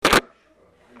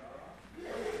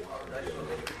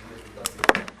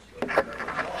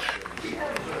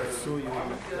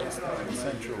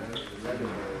Central.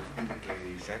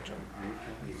 Central?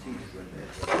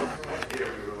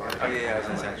 Oh yeah, I was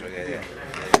in Central, yeah.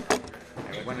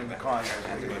 I went in the car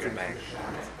and Go to the bank.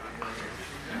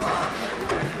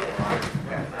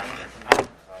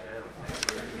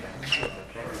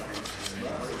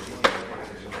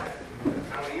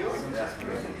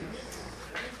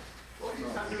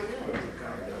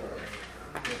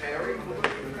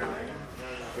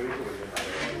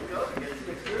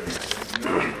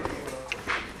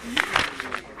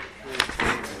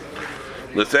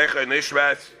 L'secha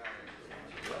Nishmas,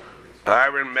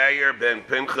 Aaron Meir ben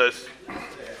Pinchas,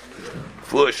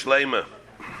 Fua Shlema,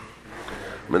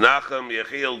 Menachem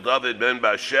Yechiel David ben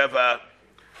Basheva,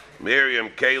 Miriam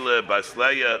Kayla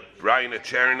Basleya, Brian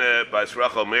Cherna Bas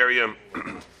Rachel Miriam,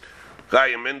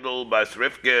 Chaya Mindel Bas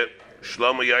Rivke,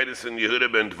 Shlomo Yidison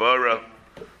Yehuda ben Dvora,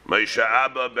 Moshe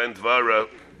Abba ben Dvora,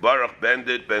 Baruch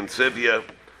Bendit ben Sivya,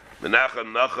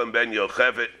 Menachem Nachum ben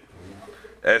Yochevit,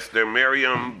 Esther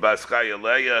Miriam Bas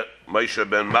Chayaleya, Moshe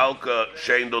ben Malka,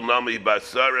 Shendel Nami Bas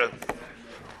Sarah,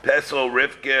 Pesel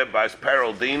Rivke Bas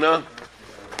Peraldina,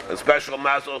 a special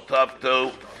mazel tov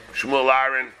to Shmuel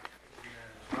Aaron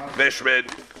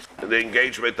Vishrid, the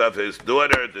engagement of his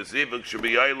daughter, the Zivuk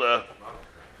Shabiyayla,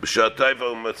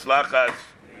 B'Shatayvo Mitzlachas,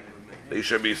 he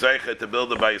should be zeichet to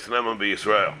build it by Yisrael and by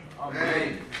Yisrael.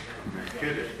 Amen.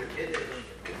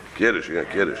 Kiddush, you got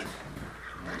Kiddush.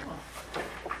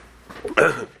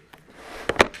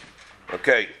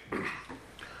 Okay.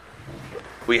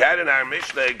 We had in our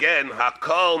Mishnah again,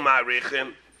 Hakol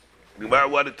Marichin. We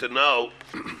wanted to know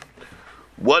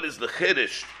what is the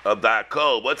Chiddush of the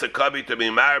Hakol? What's a Kabi to be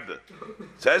Marbe? It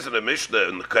says in the Mishnah,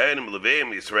 in the Kohanim,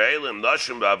 Levim, Yisraelim,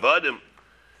 Nashim, Vavadim,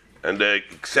 and the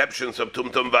exceptions of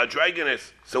Tumtum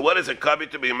Vadragonis. So what is a Kabi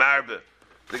to be Marbe?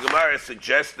 The Gemara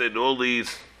suggested all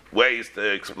these ways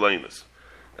to explain this.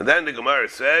 And then the Gemara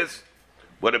says,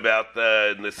 what about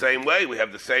in the same way? We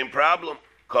have the same problem.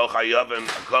 Kol Chayavim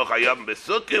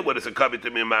Besukah, what is a Kabi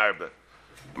to be Marbe?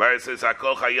 Gemara says,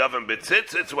 Kol Chayavim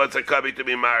Betzitzitz, what's a Kabi to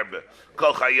be Marbe?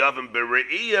 Kol Chayavim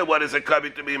Bere'iyah, what is a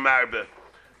Kabi to be Marbe?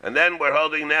 And then we're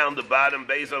holding down the bottom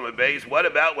base on the base. What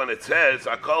about when it says,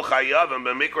 Kol Chayavim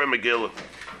B'Mikra Megillah?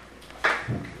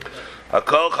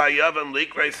 Kol Chayavim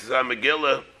Likreis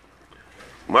Megillah.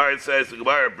 Gemara says, the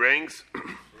Gemara brings,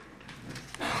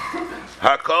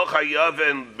 Hakol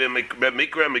Chayavim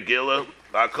B'Mikra Megillah,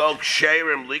 Hakol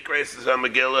Ksherim Likreis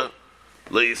Megillah,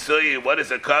 L'Yisuyi, what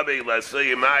is a Kabi?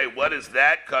 L'Yisuyi Mai, what is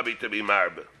that Kabi to be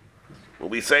Marbe? When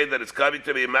we say that it's Kabi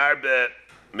to be Marbe,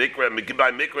 by Mikra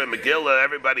Megillah,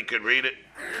 everybody could read it.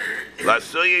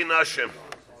 L'Yisuyi Nashim,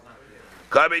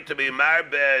 Kabi to be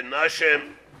Marbe,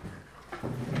 Nashim,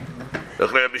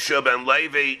 Rabbi Moshe ben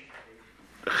Levi,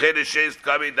 the Chiddush is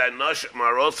Kabi that Nashim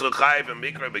are also Chayiv and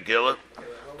Mikra Megillah.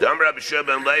 The Amr Rabbi Moshe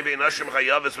ben Levi, Nashim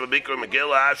Chayavis with Mikra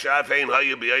Megillah, Asha Afein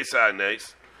Hayu B'Yisa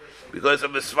Anes. Because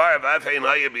of the Svar of Afein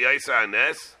Hayu B'Yisa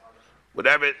Anes,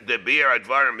 whatever the beer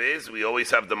advarim is, we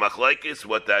always have the machlekes,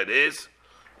 what that is.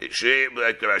 It should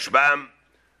like the Rashbam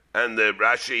and the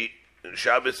Rashi in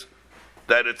Shabbos,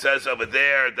 that it says over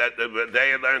there that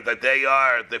they learned that they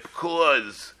are the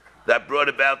cause that brought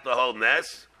about the whole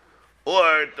mess,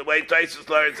 or the way Taisus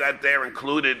learns that they're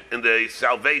included in the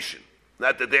salvation.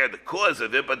 Not that they're the cause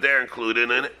of it, but they're included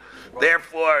in it.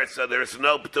 Therefore, so there's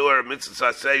no p'tur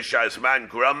mitzvah say shazman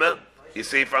grama. You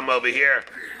see from over here,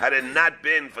 had it not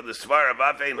been for the svar of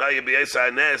Afein Hayu B'Yisa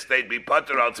Anes, they'd be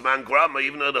patur al zman grama,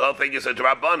 even though the whole thing is a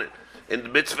drabanan. In the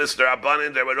mitzvahs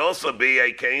drabanan, there would also be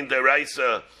a kain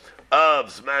deraisa of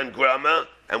zman grama,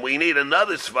 and we need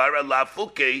another svar, a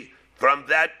lafuki, from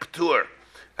that p'tur.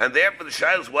 And therefore, the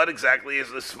shayla is what exactly is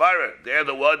the svara? They're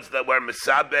the ones that were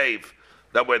misabev,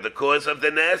 that were the cause of the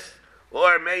nes,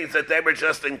 or it means that they were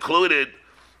just included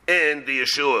in the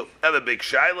Yeshua. Have a big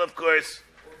shayla, of course,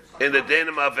 in the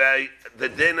dinim of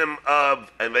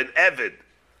an Evid.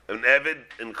 An Evid,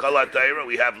 in Kol HaTorah,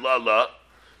 we have Lala,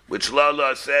 which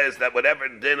Lala says that whatever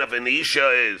din of an Isha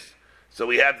is, so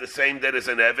we have the same din as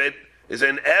an Evid, is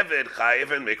an Evid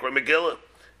Chayiv and Mikra Megillah,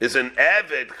 is an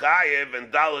Evid Chayiv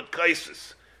and Dalit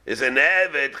Kaisis, is an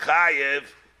Evid Chayiv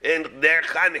in their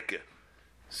Chanukah.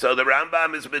 So the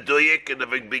Rambam is meduyik in the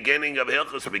beginning of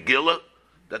Hilchos Megillah,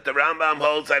 that the Rambam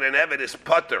holds that an Evid is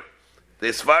potter. The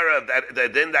svara that the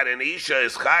din that an isha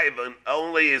is chayiv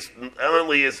only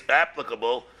is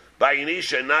applicable by an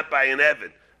isha, not by an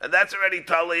Evid, and that's already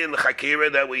totally in the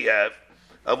Chakira that we have.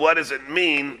 Of what does it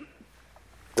mean?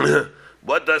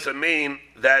 What does it mean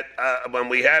that when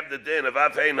we have the din of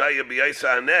Afein Hayu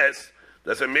B'Yisa Anes,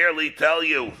 does it merely tell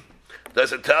you?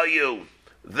 Does it tell you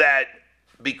that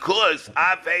because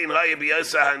Afein Hayu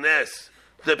B'Yisa Anes,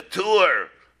 the p'tur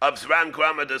of Zran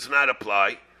Grama does not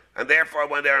apply, and therefore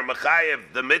when they're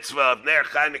Mechayev, the mitzvah of Ner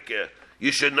Chanukah,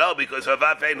 you should know because of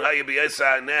Afein Hayu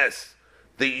B'Yosai Nes,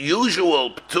 the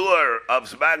usual ptur of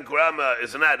Zman Grama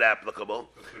is not applicable,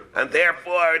 and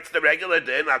therefore it's the regular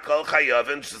din, Akol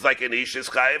Chayavin, just like an Ish is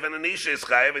Chayav and an Ish is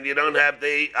Chayav, and you don't have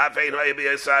the Afein Hayu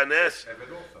B'Yosai Nes.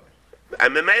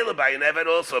 And Memela by an Eved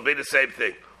also be the same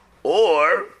thing.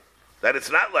 Or that it's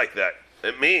not like that.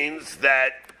 It means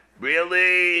that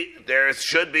really there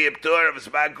should be a ptur of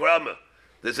Zman Grama.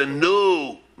 There's a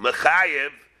new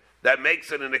Mechayev that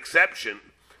makes it an exception.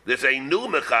 There's a new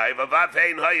Mechayev of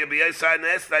Afein Hayu B'Yosai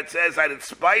Nes that says that in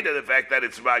spite of the fact that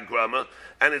it's Zman Grama,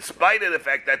 and in spite of the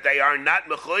fact that they are not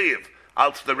Mechayev,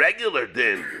 als the regular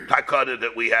din, takana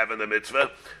that we have in the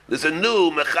mitzvah, there's a new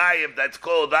Mechayev that's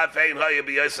called Afein Hayu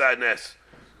B'Yosai Nes.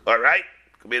 All right?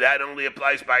 I mean, that only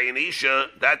applies by an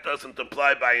Isha, that doesn't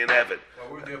apply by an Eved.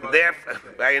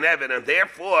 By an Eved, and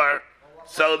therefore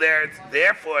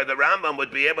the Rambam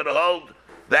would be able to hold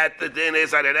that the din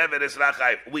is that an Eved is not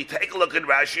chayiv. We take a look at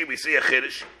Rashi, we see a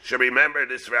Chiddush. Should remember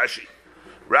this Rashi.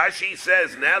 Rashi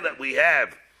says, now that we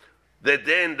have the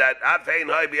din that Afein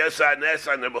Hayu B'Yosai Nes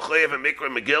on the Mechayev and Mikra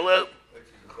Megillah,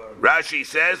 Rashi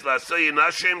says, L'asui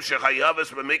Nashim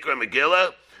Shechayavas B'Mikra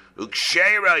Megillah,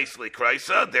 Uksherais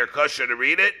Likraisa, they're kosher to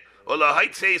read it, or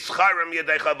L'haitzi Scharim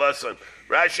Yedei Chavasan.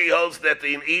 Rashi holds that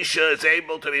the Isha is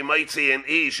able to be Maitzi in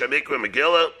Ish, a Mikra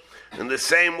Megillah, in the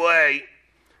same way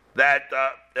that,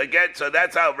 again, so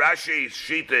that's how Rashi's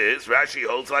Shita is. Rashi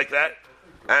holds like that.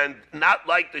 And not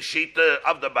like the Shita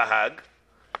of the Bahag,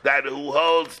 that who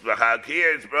holds Bahag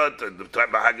here is brought to the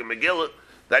Bahag in Megillah,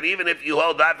 that even if you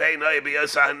hold Afein Hayu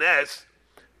B'Yosai Nes,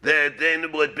 the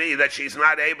din would be that she's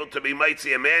not able to be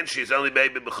Maitzi a man, she's only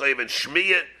maybe B'chayiv in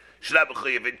Shmiyah, she's not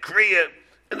B'chayiv in Kriya.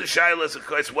 And the Shaila is, of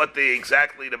course, what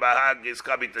exactly the Bahag is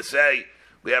coming to say.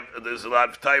 There's a lot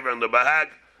of time on the Bahag.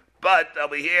 But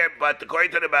over here,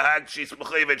 according to the Bahag, she's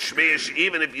B'chayiv in Shmiyah.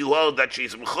 Even if you hold that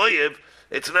she's B'chayiv,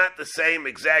 it's not the same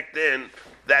exact din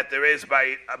that there is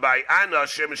by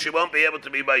Anoshim, and she won't be able to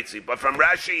be Maitzi. But from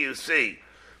Rashi, you see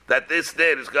that this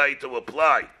din is going to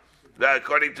apply. Now,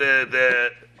 according to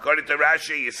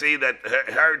Rashi, you see that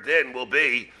her din will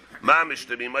be mamish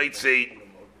to be Maitzi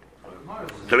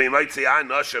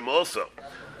Anoshim also.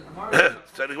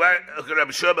 So the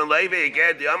Rabbi Moshe ben Levi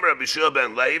again, the Amar Rabbi Moshe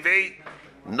ben Levi,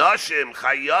 Noshim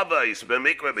Chayavais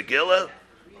b'Mikra Megillah,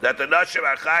 that the Noshim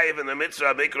are Chayiv in the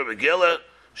mitzvah of Mikra Megillah.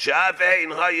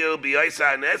 Sha'afein Hayu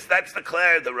B'Yosai Nes. That's the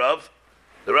Clare of the Rav.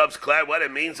 The Rav's Clare, what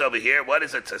it means over here. What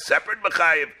is it? It's a separate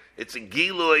Mechayiv. It's a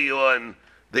Gilui on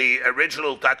the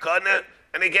original Takana.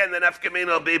 And again, the Nafkamin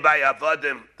will be by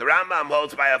Avodim. The Rambam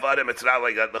holds by Avodim. It's not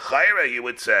like that. L'chayra, you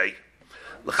would say.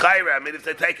 L'chayra, I mean, if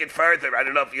they take it further, I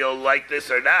don't know if you'll like this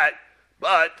or not,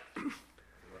 but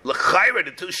l'chayra,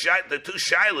 the two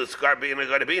shilas are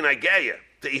going to be in Ageya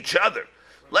to each other.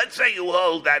 Let's say you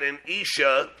hold that an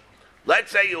Isha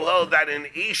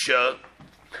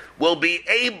will be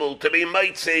able to be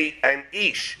Maitzi and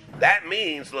Ish. That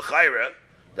means, l'chayra,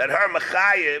 that her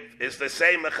Mechayev is the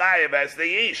same Mechayev as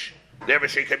the Ish. Therefore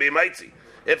she can be Maitzi.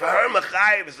 If her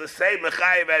Mechayev is the same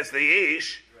Mechayev as the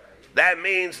Ish, that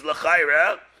means,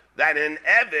 l'chayra, that an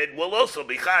Eved will also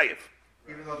be Chayev.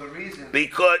 Even though the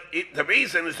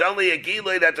reason is only a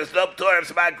Gilui that there's no Torah of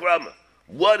Zman Grama.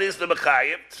 What is the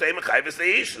Mechayev? Same Mechayev as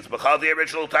the Ish. It's Bechal the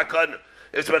original Takana.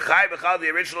 It's Bechal the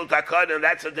original Takana, and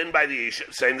that's a din by the Ish.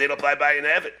 Same thing apply by an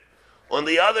Eved. On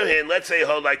the other hand, let's say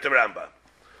hold like the Rambam.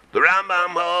 The Rambam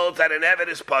holds that an Eved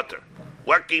is Potter.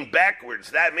 Working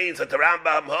backwards, that means that the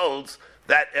Rambam holds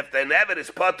that if the Eved is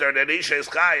Potter and an Isha is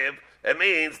Chayev, it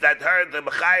means that the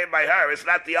Mechayev by her is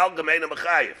not the Algemeina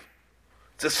Mechayev.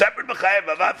 It's a separate Mechayev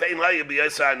of Afein Hayu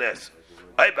B'Yosai Nes.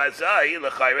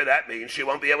 That means she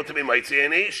won't be able to be Maitzi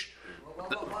and Ish.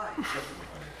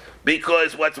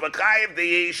 Because what's Mechayev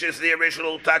the Ish is the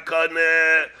original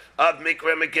Takana of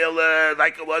Mikra Megillah,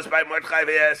 like it was by Mordechai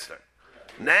Esther.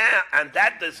 Now, and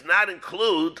that does not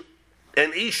include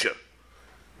an Isha.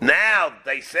 Now,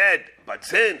 they said, but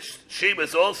since she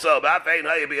was also Afein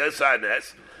Hayu B'Yosai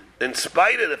Nes, in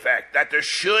spite of the fact that there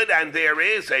should and there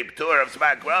is a Torah of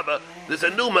Zman Grama, there's a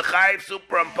new Mechayev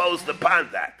superimposed upon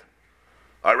that.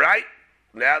 All right?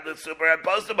 Now the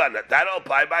superimposed upon that. That'll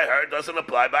apply by her, doesn't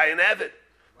apply by an Eved.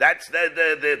 That's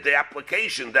the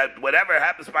application, that whatever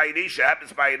happens by an Isha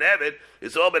happens by an Eved,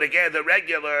 is all but again the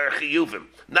regular Chiyuvim,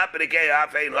 not but again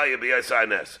Afein Hayu B'Yosai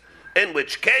Nes. In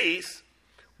which case,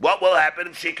 what will happen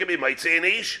if she can be Maitzi and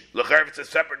Ish? Look, if it's a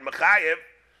separate Mechayev,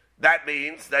 that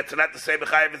means that's not the same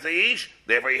Mechayev as the Ish.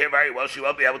 Therefore, you hear very well she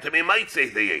won't be able to be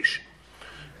Maitzi the Ish.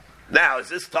 Now, is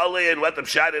this totally in what the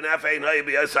Pshat in Afein Hayu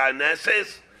B'Yosai Nes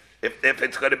is? If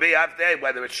it's going to be after,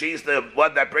 whether she's the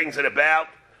one that brings it about,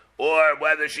 or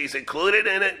whether she's included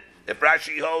in it, if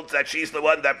Rashi holds that she's the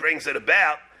one that brings it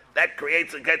about, that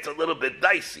gets a little bit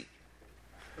dicey.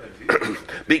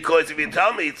 Because if you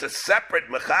tell me it's a separate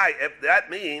machai, that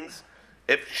means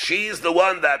if she's the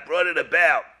one that brought it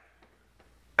about,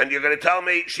 and you're going to tell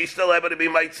me she's still able to be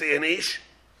Maitzi and Ish,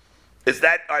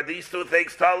 are these two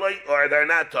things totally, or they're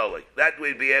not totally? That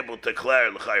we'd be able to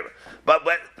clear l'chayra. But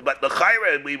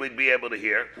l'chayra we would be able to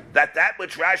hear that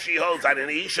which Rashi holds that an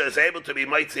Isha is able to be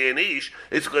Maitzi and Ish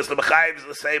is because the Mechayiv is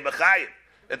the same Mechayiv.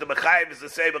 If the Mechayiv is the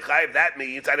same Mechayiv, that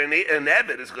means that an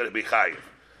Eved is going to be Chayiv.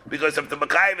 Because if the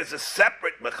Mechayiv is a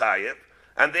separate Mechayiv,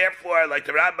 and therefore, like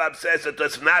the Rambam says, it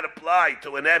does not apply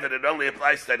to an Eved, it only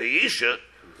applies to the Isha,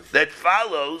 that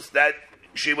follows that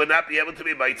she would not be able to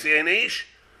be Maitzi and Ish.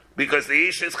 Because the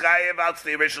Ish is Chayiv out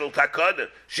the original Takodah.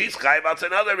 She's Chayiv out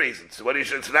another reason. So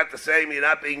it's not the same, you're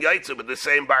not being Yaitzu, but the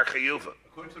same Bar Chayuva.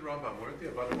 According to the Rambam, weren't the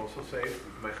Avadim also saved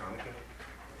with Mechaneka?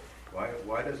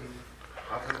 Why doesn't...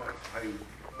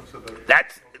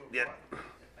 That's... Yeah,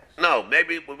 no,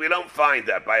 maybe we don't find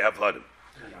that by Avadim.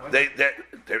 The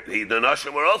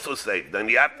Nashim were also saved. Then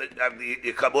you have to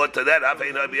you come on to that. As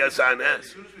soon as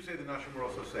we say the Nashim were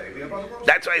also saved,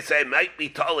 that's why I say it might be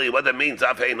totally what it means.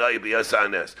 But the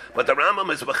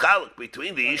Rambam is mechalik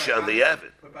between the Isha and the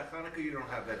Evid. But by Chanukah you don't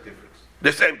have that difference.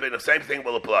 The same thing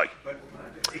will apply.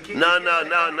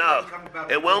 No.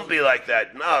 It won't be like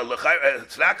that. No,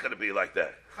 it's not going to be like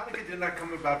that. Chanukah did not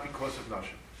come about because of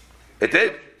Nashim. It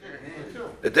did.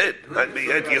 It did. I mean,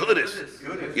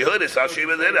 Yehudis,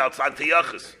 Al-Shima did,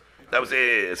 Al-Tzantiyachis. That was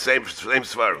the same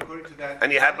svarim.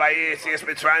 And you have by Yesias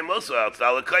Mitzrayim also,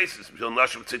 Al-Tzalakaisis, B'shul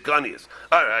Nashim Tzidkanias.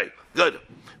 All right, good.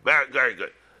 Very, very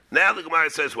good. Now the Gemara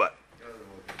says what?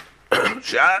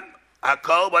 Shah,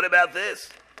 Hakol, what about this?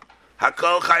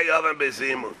 Hakol Chayav and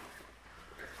Bezimun.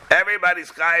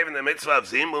 Everybody's chayav in the mitzvah of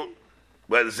Zimun.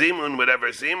 Whether Zimun, whatever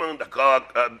Zimun, Hakol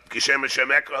Kishem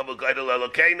Shemekra, V'Gaidel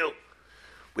Elokeinu.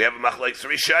 We have a machlekes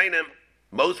Rishayim.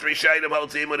 Most Rishayim hold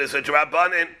Zimun is a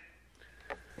drabanan.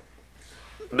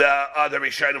 The other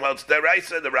Rishayim holds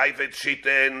deraisa. The Ravid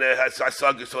Shita has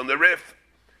Hasagus on the Rif.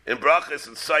 In Brachas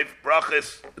and Saif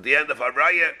Brachas at the end of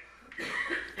Araya.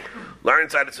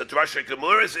 Learns that it's a Drasha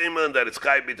Gemura Zimun, that it's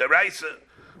Chai B'deraisa.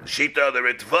 Shita the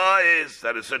Ritva is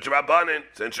that it's a drabanan.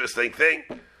 It's an interesting thing.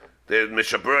 The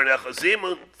Mishabur Nechaz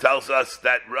Zimun tells us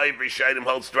that Rav Rishayim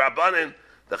holds drabanan.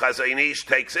 The Chazaynish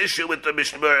takes issue with the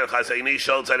Mishnah. The Chazaynish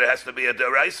holds that it has to be a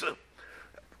deraisa.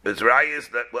 His raya is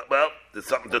that, well, there's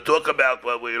something to talk about,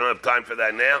 but we don't have time for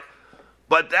that now.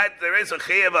 But that there is a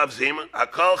chayav of zimun.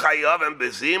 Hakol chayav and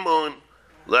bezimun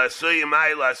lasuyi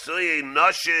mai lasuyi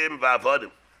noshim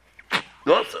v'avodim.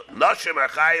 Also, noshim are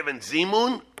chayav and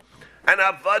zimun, and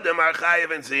avodim are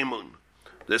chayav and zimun.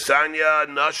 The sanya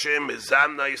noshim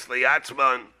mizamnais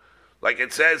liyatzman. Like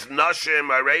it says, Nashim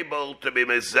are able to be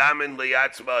Mizamin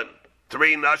Liyatzman.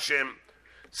 3 Nashim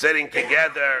sitting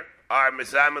together are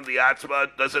Mizamin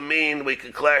Liyatzman. Doesn't mean we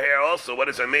can clear here also. What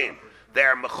does it mean? They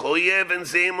are Mechuyev and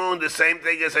Zimun, the same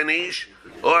thing as an Ish,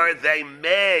 or they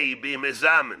may be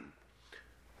Mizamin.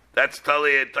 That's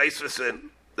Talia Taisasin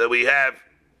that we have.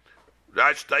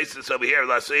 Rash Taisis over here.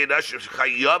 Lasei Nashim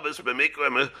Chayabas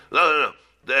B'Mikra. No.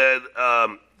 The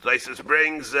Taisis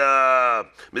brings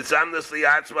Mizamnas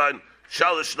Liyatzman.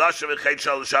 Shalosh Nashim and Chet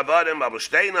Shalosh Avadim, but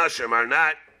Shtei Nashim are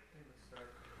not.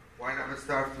 Why not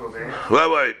start to obey?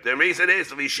 Wait. The reason is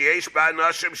V'shiesh Ba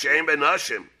Nashim, Shein Ben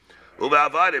Nashim, Uva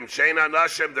Avadim, Shein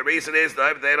Nashim. The reason is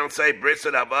they don't say Bris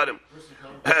and Avadim,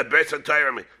 Bris and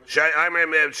Tyrami. Shein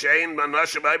Ben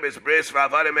Nashim, Ibis Bris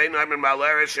V'Avadim, Ein Ibis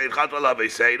Malaris, Shein Chatal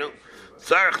Aviseinu.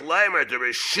 Tzarich Leimer the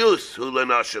Rishus Hula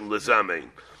Nashim Lezamein.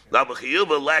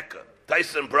 Labachiyuva Leka.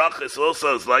 Tyson Brachas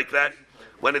also is like that.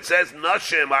 When it says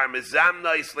Nashim are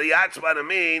Mizamnais Liyatzman, it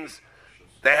means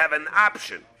they have an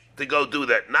option to go do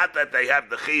that. Not that they have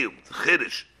the Chiyuv, the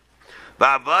Chiddush.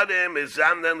 V'avadim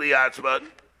Mizamnan Liyatzman.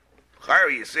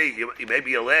 Chari, you see, maybe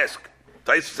you'll ask.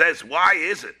 Taisa says, why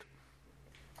is it?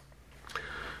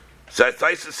 So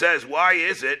Taisa says, why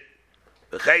is it?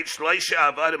 V'cheit Shloisha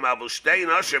Avadim Avul Shtei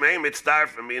Nashim Ein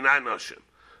Mitzdarf V'Minan Nashim.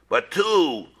 But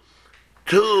two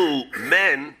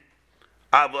men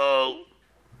Avul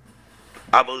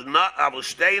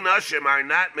Shtei Nashim are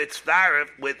not mitzdarif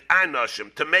with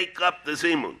Anashim to make up the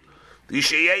Zimun.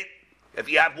 If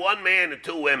you have 1 man and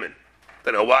 2 women, I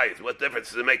don't know why. What difference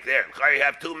does it make there? You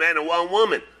have 2 men and 1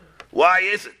 woman. Why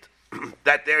is it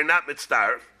that they're not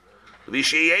mitzdarif?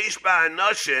 V'sheyesh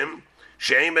ba'anashim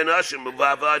shein benashim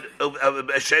uvavadim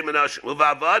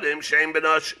shein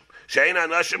benashim shein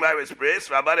anashim ha'aretz bris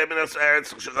v'avadim benashim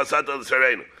ha'aretz shechasat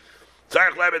al-Sereinu.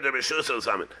 Tzarech leber the Rishus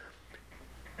al-Samin.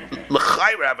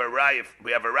 L'chayra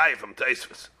we have a raya from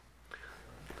Tosfos.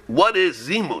 What is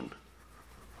zimun?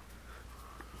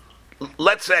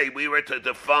 Let's say we were to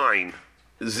define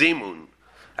zimun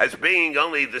as being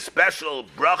only the special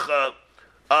bracha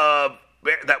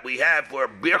that we have for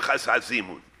birchas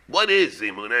hazimun. What is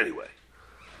zimun anyway?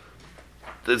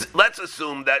 Let's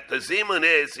assume that the zimun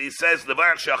is, he says, the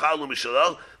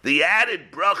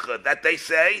added bracha that they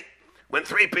say when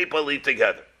three people eat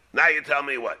together. Now you tell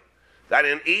me what? That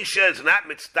an Isha is not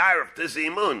mitzdaref to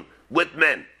zimun with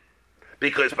men.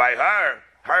 Because by her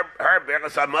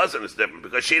birchas hamazon is different.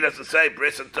 Because she doesn't say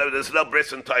bris and Torah, there's no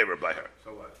bris and Torah by her.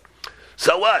 So what?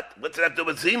 So what? What's it have to do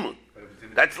with zimun?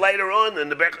 That's later on in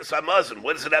the birchas hamazon.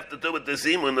 What does it have to do with the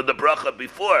zimun and the bracha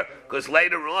before? Because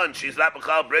later on she's not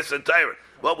b'chal bris and Torah.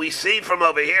 What we see from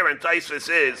over here in Tosfos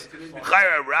is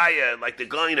chayra raya, like the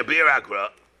goyin of bir agra,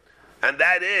 and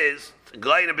that is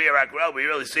goyin of bir agra. We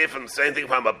really see it from the same thing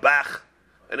from a bach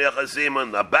and a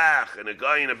chazimun, a bach and a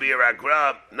goyin of bir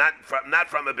agra, not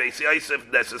from a Beis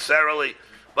Yosef necessarily,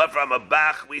 but from a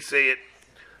bach we see it,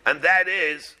 and that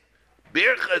is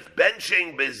birchas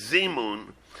benching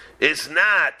bezimun is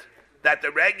not that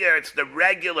it's the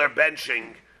regular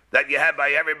benching that you have by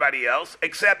everybody else,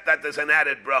 except that there's an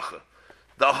added bracha.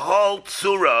 The whole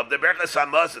tzura of the birchas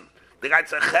hamazon, the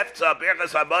ganze chefza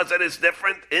birchas hamazon is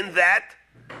different in that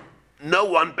no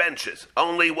one benches.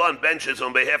 Only one benches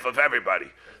on behalf of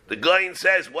everybody. The Goyin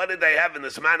says, what did they have in the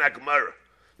Zman HaGemara?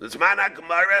 The Zman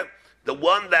HaGemara, the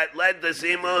one that led the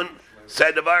zimun,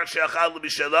 said the Baruch She'achal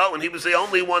B'Shalo, and he was the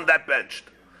only one that benched.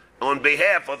 On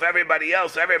behalf of everybody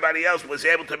else was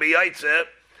able to be Yaitze.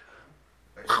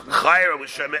 Chayra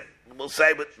was Shemek. We'll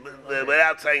say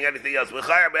without saying anything else. But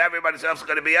everybody else is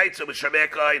going to be Yaitze with Shemek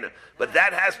Kaina. But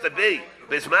that has to be.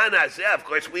 Bisman Hazeh, of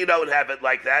course, we don't have it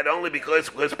like that, only because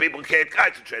people can't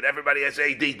concentrate. Everybody has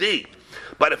ADD.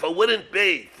 But if it wouldn't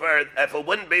be for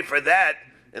that,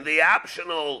 in the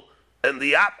optional, in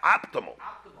the optimal,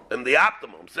 I'm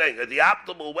saying, the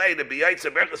optimal way to be Yaitze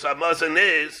Birchas Hamazon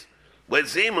is, with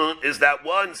zimun, is that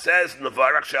one says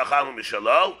Nevarach She'achal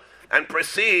Mishalo, and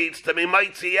proceeds to be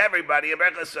mitzi everybody in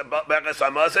Birchas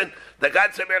Hamazon. The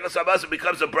God said Birchas Hamazon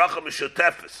becomes a bracha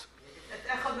mishutefes.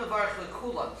 Echad mevarach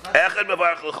l'kulan. Echad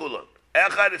mevarach l'kulan.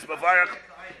 Echad is mevarach.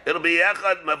 It'll be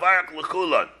echad mevarach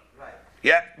l'kulan. Right.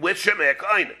 Yeah, with shemek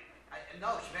aina. No,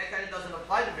 shemek aina doesn't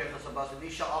apply to Birchas Hamazon.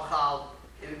 Misha achal,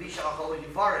 misha achal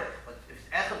yivarech. But if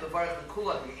echad mevarach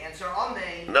l'kulan, the answer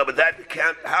amen. No, but that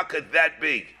can't. How could that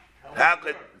be? How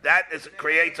could that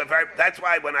creates a very? That's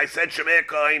why when I said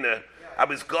shemek aina, I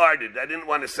was guarded. I didn't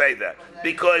want to say that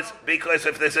because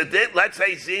if there's let's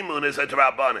say zimun is a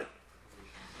drabanan.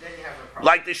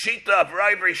 Like the shita of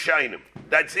Rav Shainim.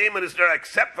 That zimun is there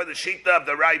except for the shita of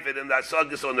the Ravid and the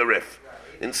Asagas on the Rif.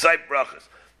 In Sight Brachas.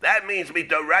 That means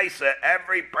midoraisa,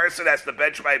 every person has to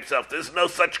bench by himself. There's no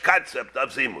such concept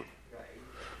of zimun.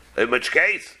 In which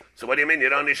case, so what do you mean you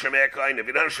don't need Shemek Kaina? If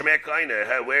you don't need Shemek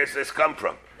Kaina, where's this come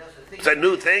from? It's a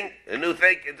new thing.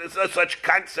 There's no such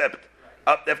concept.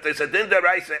 If there's a din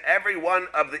deraisa,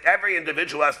 every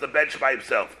individual has to bench by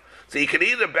himself. So you can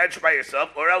either bench by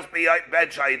yourself or else be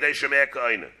bench by Yidei Shemek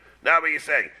Kaina. Now what are you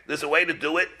saying? There's a way to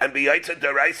do it and be Yaitze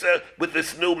deraisa with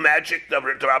this new magic of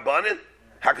Rabbanin?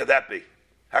 How could that be?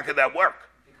 How could that work?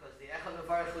 Because the Echad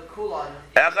Mevarach L'Kulan.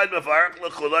 Echad Mevarach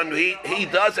L'Kulan, he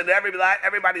does it,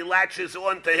 everybody latches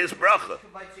on to his bracha.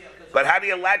 But how do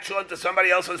you latch on to somebody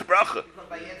else's bracha? Because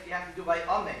by Yetz you have to do by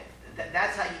Amen.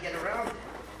 That's how you get around it.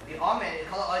 The Amen,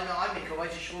 so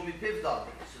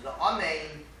the Amen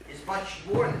is much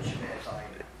more than Shemek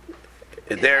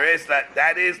Kaina. There is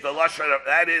that is the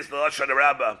Lashon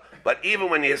Rabbah. But even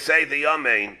when you say the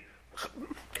Amen,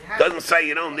 doesn't say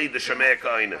you don't need the Shemek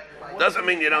Kaina. Doesn't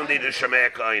mean you don't need the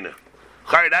Shemek Kaina.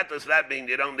 That does not mean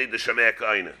you don't need the Shemek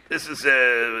Kaina. This is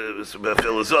a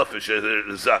philosophical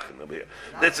Zachen over here.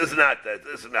 This is not that.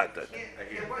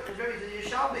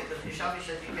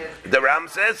 The Ram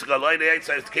says,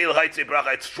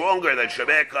 it's stronger than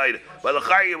Shemek Kaina. But the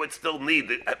Chari would still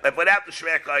need it. Without the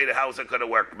Shemek Kaina, how is it going to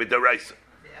work? With the Reisa.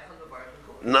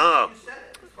 No.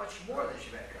 It's much more than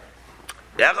Shemek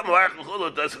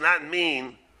Kaina. Does not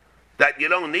mean that you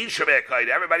don't need Shemek Kaina.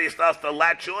 Everybody starts to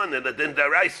latch on in the Din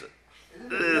Deraisa.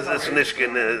 This is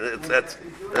Nishkin.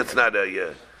 That's not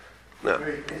a no.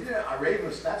 Isn't it a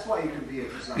Ravus? That's why you can be a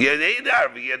Kazan. You need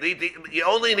Arvi. You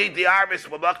only need the Arvis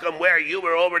Babakam where you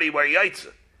were already where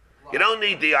Yaitza. You don't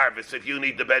need the Arvis if you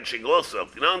need the benching also.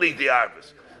 You don't need the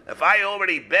Arvis. If I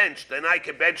already benched, then I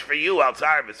can bench for you out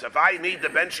Arvis. If I need the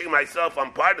benching myself,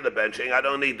 I'm part of the benching. I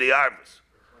don't need the Arvis.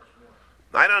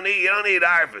 You don't need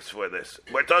arvis for this.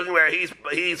 We're talking where he's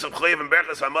a chayv and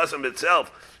berchas hamasim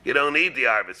itself. You don't need the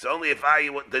arvis. Only if I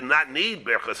did not need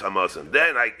berchas hamasim,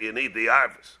 then you need the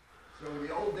arvis. So in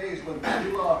the old days when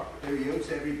people they used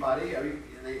to everybody,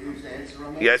 they used to answer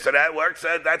them. Yeah, so that works.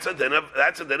 That's a din of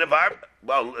arvis.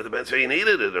 Well, it depends if he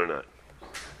needed it or not.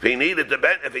 If he needed the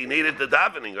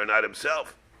davening or not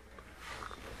himself.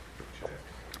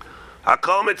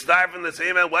 Hakol mitzvah from the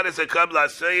same. What is a kabla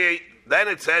say? Then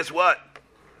it says what?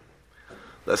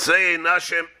 Let's say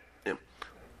nashim avodim.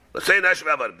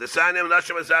 The sanim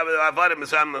nashim avodim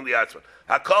misamim liyatzman.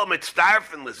 Hakol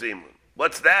mitzdarfen l'zimun.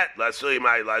 What's that? Lasui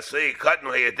cotton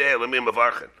hayadeh lemim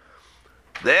avarchen.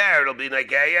 There it'll be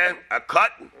negeya a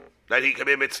cotton that he can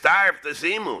be mitzdarf the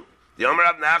zimun. The Omer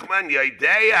of Nachman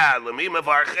yadeya lemim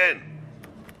avarchen.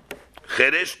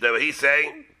 Chiddush that he's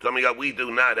saying something that we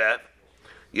do not have.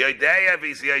 Yadeya if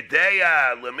he's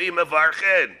yadeya lemim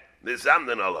avarchen. This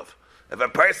zamdan olav. If a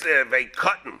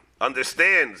cotton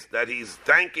understands that he's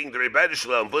thanking the Rebbe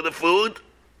Shalom for the food,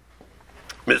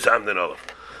 misamdan olav.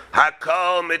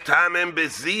 Hakol mitamim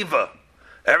beziva.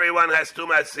 Everyone has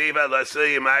tumas ziva.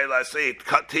 Lasei yimai lasei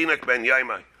tinak ben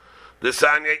yaimai. The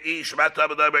sanya ish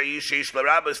matabadaber ish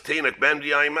larabas tinak ben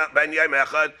yaimai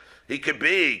echad. He could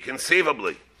be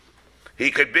conceivably. He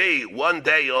could be 1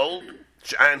 day old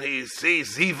and he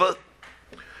sees ziva.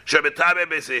 Shebetabe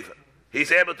beziva.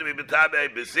 He's able to be betabe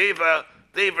beziva.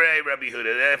 Divrei Rabbi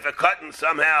Yehuda. If a cotton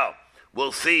somehow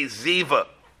will see ziva,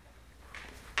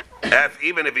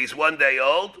 even if he's 1 day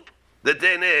old, the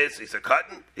din is he's a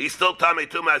cotton. He's still tamei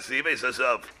tumas ziva. He says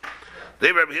of.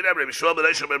 You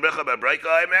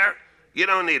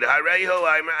don't need it. Harehu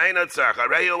aimer ainot tzarch.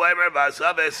 Harehu aimer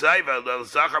v'asav esayva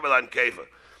l'zachar b'lan keva.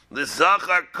 The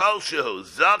zachar kolshu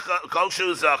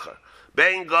zachar.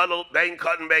 Bein gadol, bein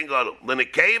cotton, bein gadol.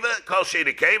 L'nekeva kolshu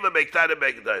nekeva bektada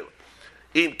bekdaila.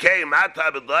 In came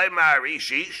hata b'day mar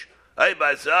ish. Ay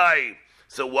bazai.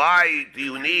 So why do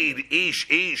you need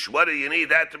ish? What do you need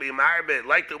that to be marbet?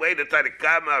 Like the way the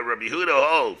Tadikama Rabbi Yehuda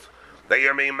holds that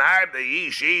you're being marbet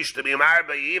ish to be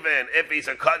marbet even if he's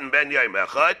a cotton ben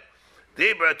yaimechad.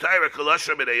 Dibra Torah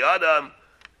kolosher b'dayadam.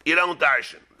 You don't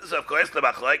darshan. This is of course the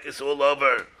machlekes all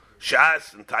over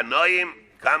Shas and Tanoim.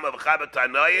 Kama v'chaba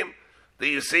Tanoim. Do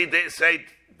you see they say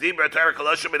Dibra Torah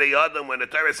kolosher b'dayadam when the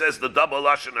Torah says the double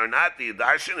lashon or not? The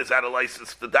darshan is that a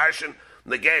license to darshan?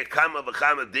 Negay kama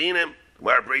v'chama dinim.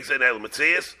 Where it brings in El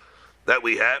Metzias that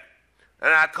we have.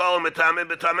 And I call him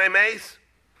Betame Meis.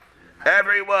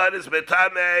 Everyone is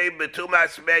Betame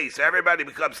Betumas Meis. Everybody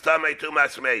becomes Tame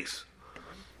Tumas Meis.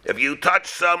 If you touch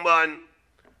someone,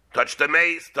 touch the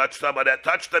mace, touch someone that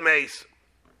touched the mace.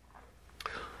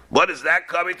 What is that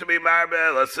coming to be,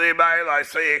 Marbel? Let's see, I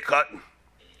say a cotton.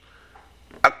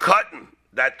 A cotton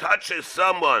that touches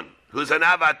someone who's an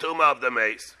avatuma of the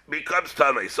mace becomes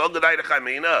Tame. So good I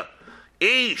chamina.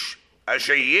 Ish. If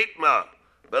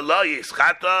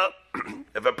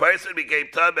a person became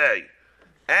tabei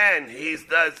and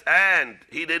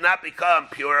he did not become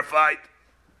purified,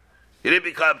 he didn't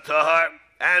become tahar,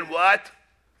 and what?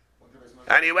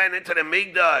 And he went into the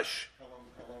migdash.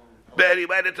 But he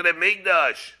went into the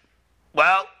migdash.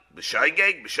 Well,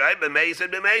 b'shaygeg,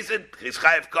 b'mezid, he's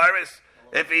chayav kares.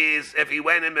 If he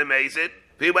went in b'mezid,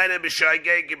 if he went in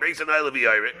b'shaygeg, he brings an oil of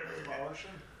yair.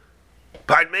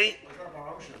 Pardon me?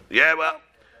 Yeah, well,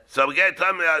 so we get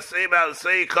time to say about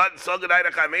cotton so good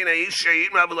I mean you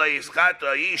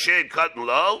should cotton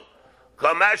low.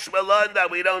 Kamash Malon that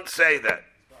we don't say that.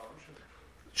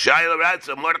 Shaila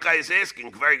Ratza Mordechai is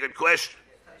asking, very good question.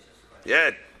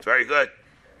 Yeah, very good.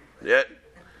 Yeah.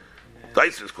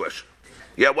 Tyson's question.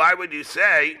 Yeah, why would you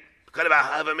say kind of a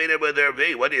half a minute would there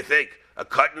be? What do you think? A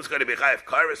cotton's going to be chayav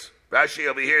kares? Rashi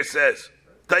over here says,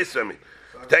 Tyson,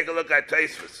 take a look at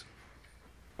Taisvis.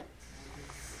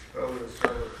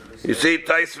 You see,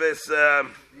 Taisvis,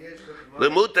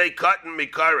 Lemute cotton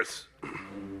mikaris.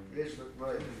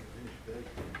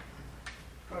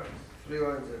 3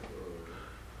 lines.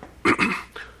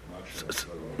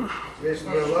 Yes,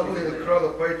 the lovely the curl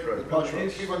of Petra.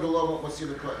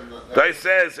 Tais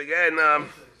says again,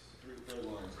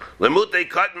 Lemute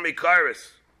cotton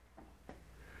mikaris.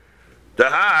 The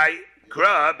high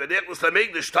crab and it was the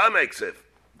migdash tameksiv.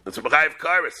 It's a b'chayv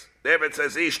karis. There it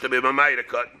says ish to be mamayda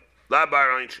cotton. La bar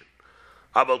arachin.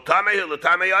 Abel tamei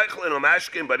l'tamei eichlin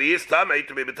umashkin, but he is tamei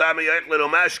to be b'tamei eichlin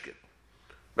umashkin.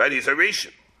 Right? He's a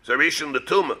rishon. He's a rishon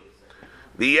l'tuma.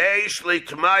 V'yesh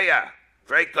l'tmaya.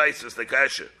 Frank Taisus the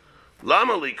kasha.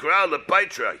 Lama l'kra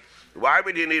l'paitrai. Why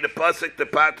would you need a pasuk to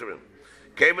pater him?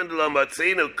 Kevin de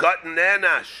l'matzinu cotton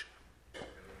nenash.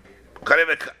 Kind of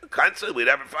a concept we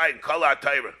never find kol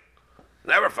ha'tayra.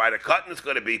 Never find a cotton is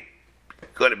going to be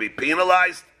going to be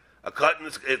penalized.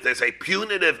 If there's a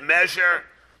punitive measure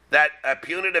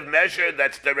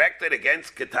that's directed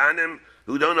against ketanim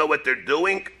who don't know what they're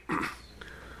doing.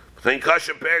 You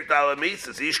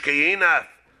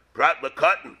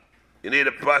need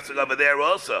a pasuk over there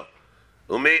also.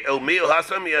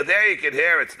 There you can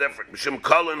hear it's different. To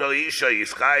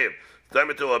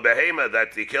a behemoth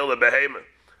that you kill a behemoth.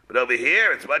 But over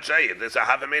here it's much higher. There's a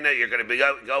havamina, you're going to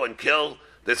go and kill.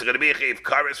 There's going to be a chiv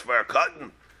karis for a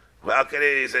cotton. Well,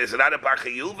 he's not a bar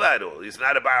chiyuv at all. He's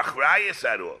not a bar achrayis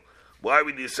at all. Why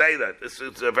would you say that? This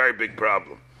is a very big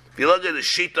problem. If you look at the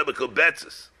shita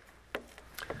mekubetzes,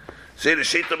 see the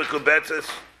shita mekubetzes,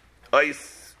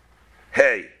 ois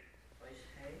hey.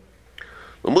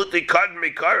 L'muti cotton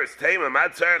mikaris tema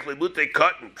mad tzarich l'muti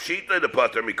cotton shita the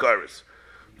potter mikaris.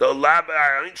 The lab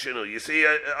arachin3. You see,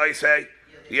 I say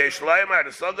yesh loymar the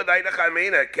sogadai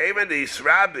dachamina came in the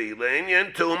Yisrabi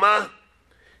linyan tuma.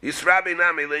 Yisrabi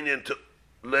nami linyan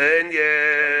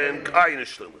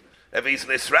kainishtum. If he's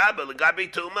Nisraba legabi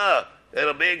tuma,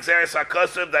 it'll be exeris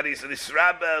hakosov that he's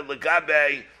Nisraba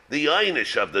legabe the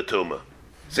einish of the tuma.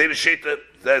 See the shita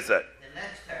says that.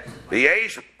 The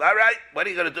yesh. All right, what are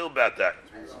you going to do about that?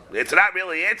 It's not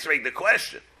really answering the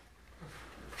question.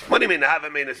 What do you mean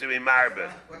havamin is to be marbe?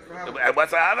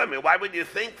 What's a havamin? Why would you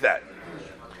think that?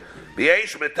 The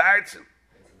yesh metartzim.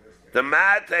 The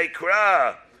mate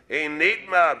kra in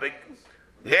nitma.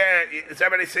 Here, does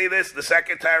everybody see this? The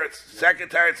second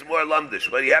teretz is more lumdish,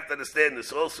 but you have to understand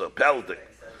this also. Peldik.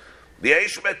 The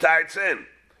yesh metartzim.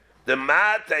 The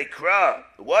mate kra.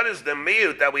 What is the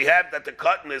miyut that we have that the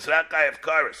cotton is rakai of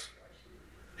karis?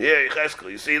 Here, Yecheskel,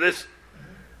 you see this?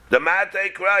 The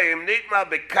mate kra im nitma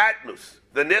bekatnus.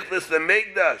 The nichlis the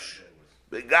migdash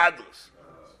begadlus.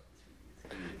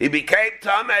 He became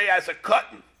tamei as a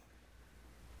cotton.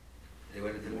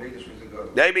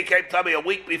 They became tummy a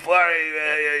week before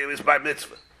he was bar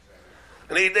mitzvah.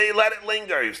 And he let it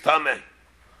linger, he was tummy.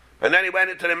 And then he went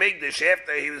into the Migdash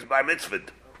after he was bar mitzvah.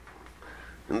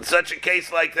 In such a case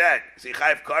like that, is he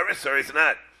chayav kares or is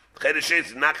not? Chedesh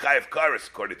is not chayav kares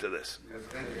according to this.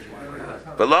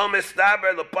 Below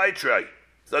mistaber lepaitrai.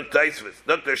 Look Taisvis,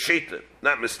 look the Shita,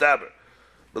 not mistaber.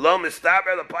 Below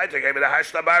mistaber lepaitrai gave it a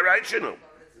hashtabar arachin3.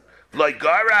 Like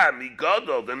gara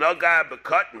migodol the noga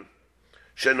bekotton.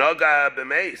 Shenoga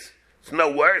b'meis. It's no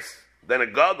worse than a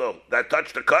gadol that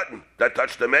touched the cotton, that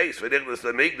touched the mace. V'dichlas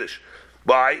the migdash.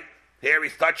 Why? Here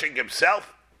he's touching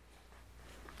himself.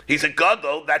 He's a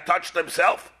gadol that touched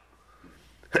himself.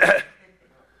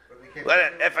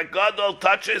 If a gadol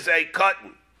touches a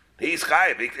cotton, he's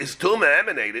chayiv. His tumah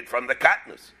emanated from the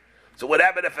katnus. So what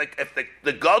happened if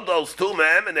the gadol's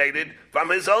tumah emanated from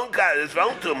his own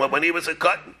tumah when he was a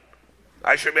cotton?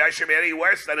 I should be any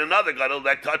worse than another gadol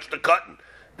that touched the cotton.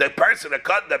 The person, a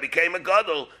cotton that became a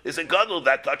gadol, is a gadol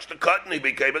that touched the cotton. He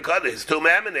became a gadol. His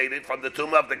tumah emanated from the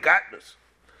tumah of the katnus.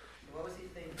 What was he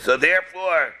thinking? So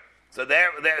therefore, so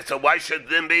why should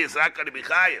them be? It's not going to be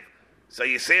chayiv. So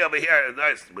you see over here,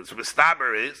 what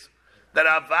mistaber is that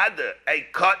avada, a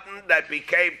cotton that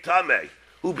became tameh,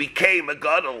 who became a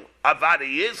gadol, avada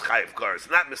is chayiv kars.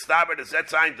 Not mistaber. Does that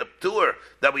sign the tour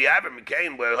that we have in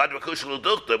McCain where hadvakushal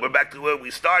dukta? We're back to where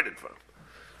we started from.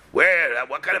 Where?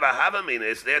 What kind of a havamin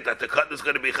is there that the cotton is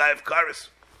going to be chayiv karis?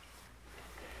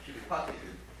 Should be potter.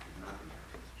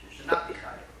 Should not be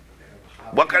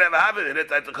chayiv. What kind of a havamin in it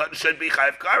that the cotton should be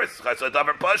chayiv karis? So it's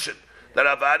over pushing that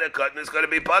avada cotton is going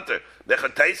to be potter.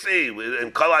 Nechatesi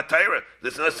in Kol HaTorah,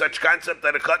 there's no such concept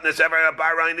that a cotton is ever a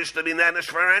bar reinish to be nanish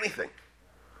for anything.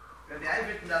 Maybe I've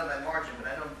written down my margin,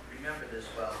 but I don't remember this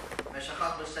well.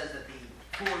 Meshachatma says that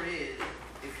the tour is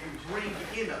if you bring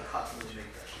in a cotton to make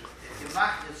you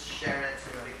mach this sheretz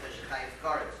and make the chayiv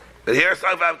kares. But here's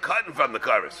talking about cotton from the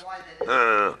kares.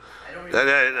 No.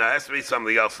 It has to be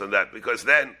something else than that, because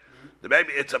then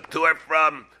maybe it's a tour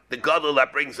from the gadol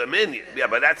that brings them in. Yeah,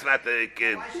 but that's not the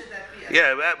kid. Why should that be?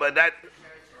 Yeah, but that.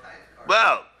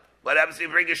 Well, what happens if you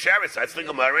bring a sheretz? That's the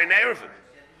Gemara in Erevin.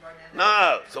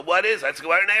 No. So what is? That's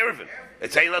Gemara in Erevin.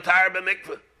 It's ain't no tar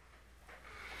b'mikveh.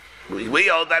 We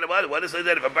hold that. What is it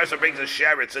that if a person brings a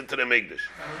sheretz into the Migdash?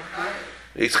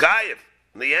 He's chayiv.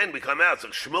 In the end, we come out. So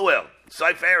Shmuel,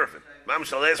 Seif Erevin, Mam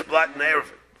Shales Plat in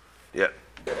Erevin. Yeah.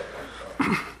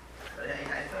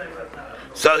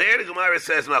 So here the Gemara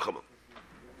says Nachama.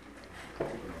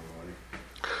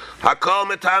 Hakol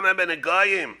Metame Ben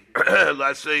Agayim.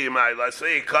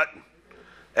 Lasui cotton.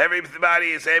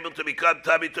 Everybody is able to become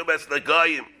Tabi Tubes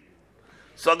Nagayim.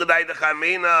 Sogadai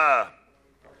Dechamina.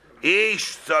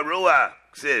 Ish Sarua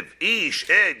Ksiv. Ish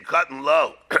Ed cotton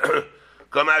low.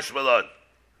 Kamash Malon.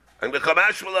 And the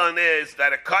Kamash Malon is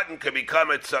that a cotton can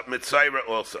become a Mitzayra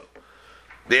also.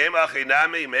 The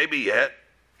Emachinami, maybe yet.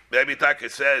 Maybe Taka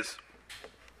says,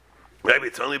 maybe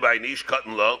it's only by niche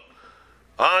cutting low.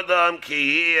 Adam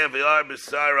ki v'ar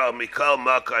b'sara mikal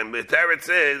makayim. The teretz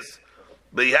is,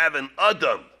 we have an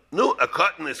Adam. No, a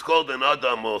cotton is called an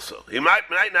Adam also. He might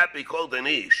not be called an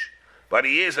Ish, but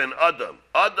he is an Adam.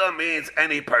 Adam means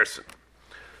any person.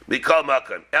 Mikal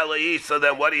makayim. Ela Ish, so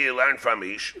then what do you learn from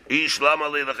Ish? Ish lama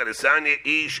li l'chadesanya,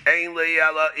 Ish ein li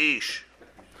ela Ish.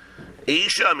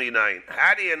 Isha minayin.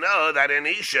 How do you know that an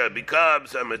Isha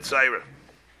becomes a Mitzayra?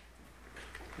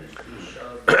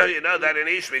 You know that an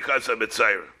Isha becomes a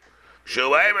Mitzayra.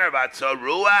 Shuaymer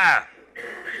vatzarua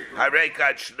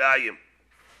harekat shnayim.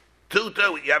 Two.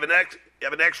 You have an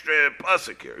extra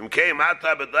pasuk here. Imkei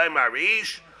mata b'day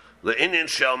marish le'inyan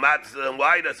shel matzah.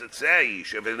 Why does it say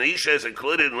Ish? If an Isha is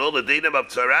included in all the dinim of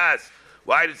tzaras,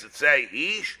 why does it say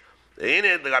Ish?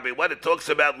 What it talks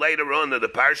about later on in the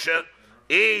parsha.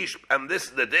 Ish, and this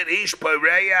is the din. Ish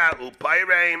paireya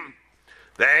upaireim,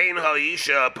 ve'ein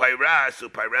ha'isha pairas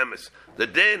upairemis. The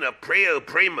din of prio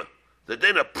prima, the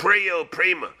din of prio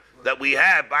prima that we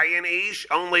have by an ish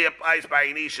only applies by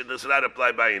an isha. Does not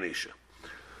apply by an isha.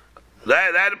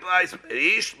 That applies.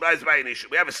 Ish applies by an isha.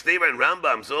 We have a Steva and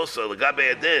Rambams also. The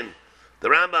Gabe Adin, the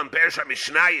Rambam Persha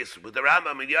Mishnayis with the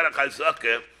Rambam in Yarach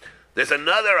HaZakeh. There's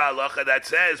another halacha that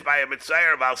says by a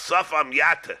mitzayir of al safam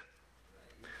yata.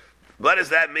 What does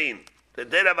that mean? The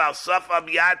din of al safam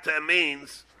yata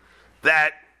means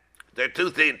that there are two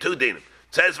dinim. It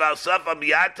says al safam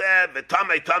yata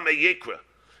v'tamei tamei yikra. It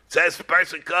says the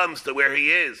person comes to where he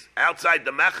is outside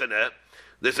the mechana.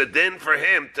 There's a din for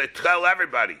him to tell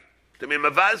everybody to be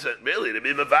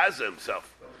mavaza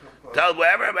himself. Tell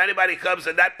wherever anybody comes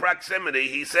in that proximity,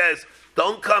 he says,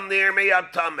 "Don't come near me. I'm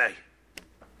tamei,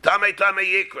 tamei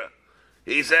yikra."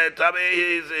 He said,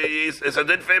 it's a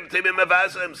din for him to be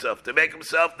mavaza himself, to make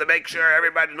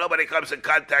sure nobody comes in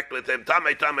contact with him.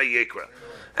 Tamei yikra.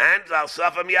 And al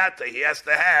safam yata, he has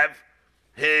to have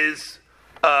his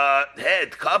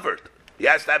head covered. He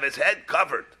has to have his head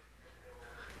covered.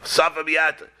 Safam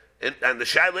yata. And the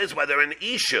shaila is whether an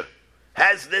isha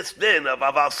has this din of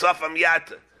al safam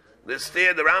yata. This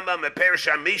there, the Rambam and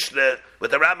Perisham Mishnah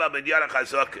with the Rambam and Yarach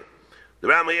HaZakeh. The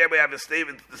Rambam here we have a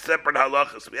separate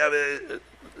halachas. We have the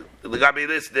Gabi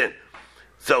this din.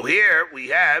 So here we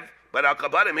have, but al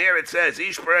kabadim here it says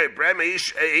ish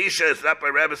isha is not by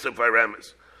remes and by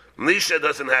remes. Nisha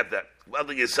doesn't have that. Well,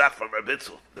 the Yisach from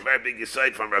Rabitzel, the very big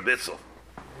Yisait from Rabitzel.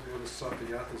 The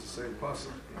Safiyat is the same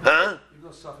pasuk. Huh? Even though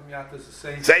Safiyat is the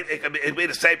same. It be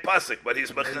the same pasuk, but he's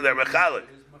they're mechalik.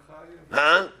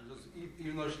 Huh?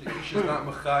 Even though she's not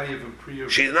mechayiv and priya.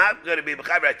 She's not going to be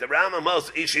mechayiv. Right? The Rambam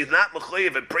most she's not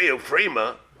mechayiv and priya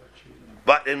frima,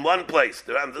 but in one place.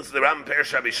 This is the Rambam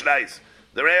Perish Mishnayis.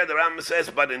 The Rambam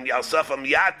says, but in Yalsafam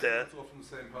Yata,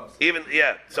 even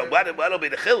So what'll be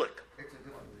the chiluk?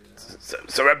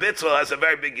 So Rabitzel has a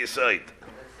very big yisoid.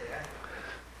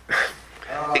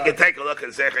 You can take a look at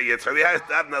Zecher Yitzchak. We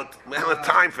have no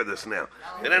time for this now.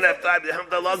 We don't have time. We have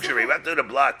the luxury. We have to do the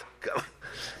blot.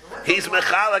 He's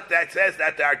mechalik that says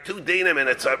that there are two dinim in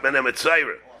a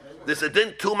mitzayra. There's a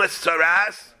din tumas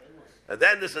tzaras, and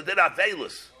then there's a din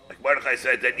avelus. Like Mordechai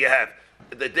said, that you have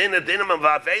the dinim of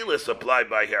avelus applied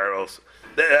by here also.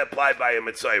 They applied by a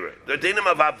mitzayra. The dinim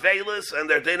of avelus and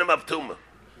their dinim of tuma.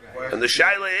 And the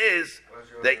shaila is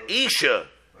the isha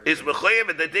is mechayev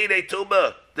and the dine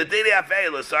tuma. The dine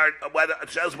avelus are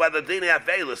shows whether dine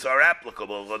avelus are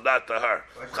applicable or not to her.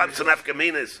 Chamsa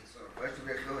nafkaminas.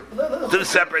 Two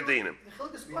separate dinim.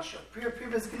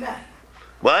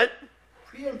 What?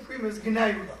 Priya and prima is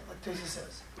gnai, like Tosa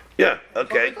says. Yeah,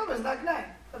 okay. It's not gnai.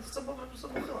 That's simple.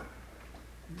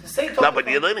 No, but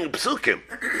you're learning psukim.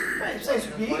 Right, I'm saying,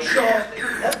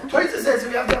 so Tosa says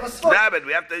we have to have a sword. No, but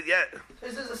we have to, yeah.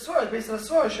 Tosa says a sword, based on a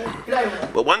sword,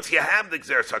 gnai. But once you have the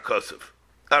Gzeres HaKosov,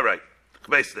 all right,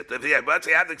 based it. Once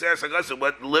you have the Gzeres HaKosov,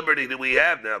 what liberty do we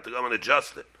have now to go and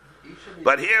adjust it?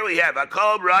 But here we have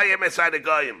Akol Rayim Esad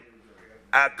Goyim,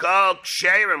 Akol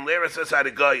Ksherim Liris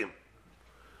Esad Goyim.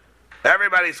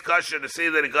 Everybody's kosher to see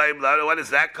that the Goyim. What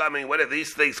is that coming? What do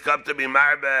these things come to be?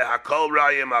 Marbe Akol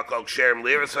Rayim, Akol Ksherim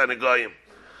Liris Esad Goyim.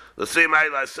 The same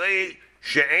I say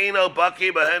She'eno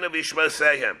Baki Behena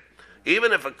Vishmasehem.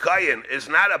 Even if a Kayin is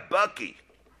not a Baki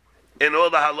in all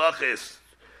the halachis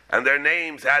and their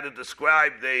names, how to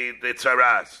describe the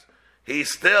tzaras,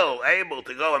 he's still able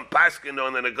to go and paskin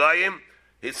on the Goyim.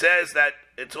 He says that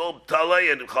it's all talay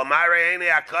and chomare eni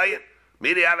akayin.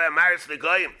 Midi have a maris the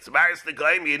Goyim. It's maris the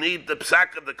Goyim. You need the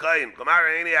psak of the Goyim.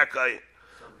 Chomare eni akayin.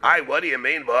 What do you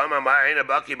mean? He's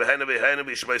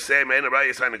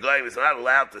not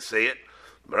allowed to see it.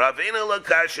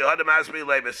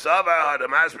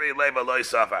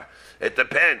 It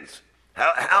depends.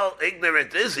 How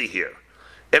ignorant is he here?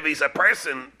 If he's a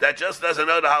person that just doesn't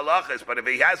know the halachas, but if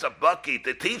he has a bucky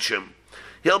to teach him,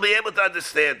 he'll be able to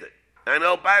understand it, and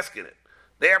he'll bask in it.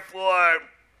 Therefore,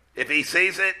 if he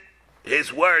sees it,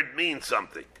 his word means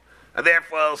something. And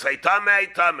therefore, he'll say,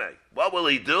 Tameh, Tameh. What will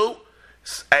he do?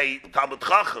 A Talmud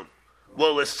Chacham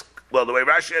will, the way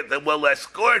Rashi will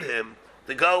escort him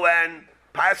to go and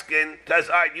paskin, says,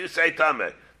 all right, you say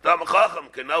Tameh. Talmud Chacham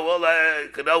can know all the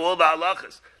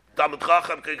halachas. Talmud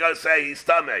Chacham can go say he's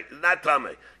Tameh. He's not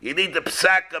Tameh. You need the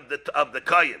psak of the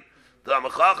Kohen.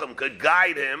 Talmud Chacham could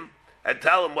guide him and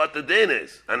tell him what the din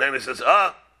is. And then he says,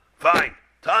 fine.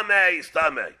 Tameh is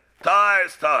Tameh. Tar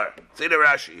is Tar. See the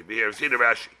Rashi. Be here. See the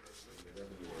Rashi.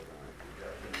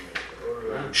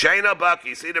 Sheina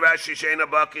Baki. See the Rashi, Sheina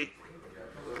Baki.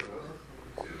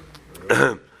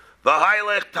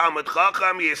 V'hailech Talmud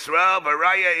Chacham Yisrael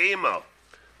v'raya imo.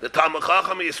 The Talmud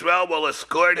Chacham Yisrael will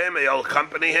escort him, he'll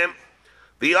accompany him.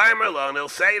 V'yaymer and he'll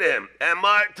say to him,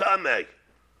 Emar Tameh.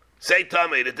 Say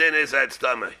Tameh, the din is that's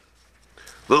Tameh.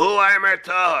 V'hu aymer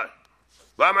Tahar.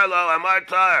 V'amar lo Emar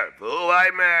Tahar. V'hu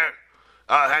aymer,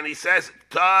 and he says,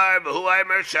 Tar, v'hu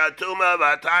aymer Shatuma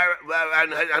v'atar,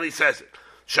 and he says it.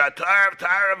 Shatar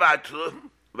v'tar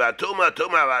v'atuma,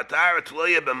 tuma v'atar,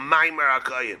 tluya b'maymer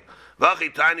ha'koyin. V'achi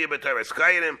tanya b'teres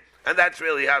koyinim. And that's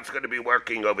really how it's going to be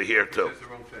working over here too. He says the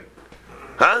wrong thing.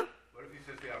 Huh? What if he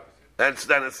says the opposite?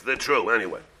 Then it's the true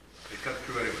anyway. It comes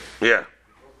true anyway. Yeah.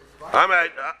 All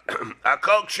right.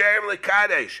 Akol ksherim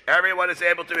lekadesh. Everyone is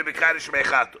able to be bekadesh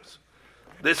mechatos.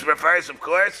 This refers, of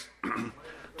course, to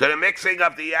the mixing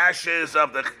of the ashes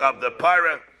of the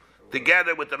para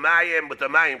together with the mayim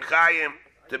chayim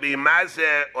to be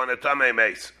mazeh on a tamei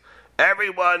mace.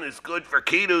 Everyone is good for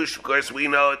kiddush. Of course, we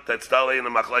know it. That's totally in the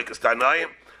machlekes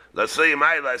tanoim. Lasuyi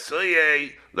mai,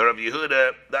 lasuyi, the Rabbi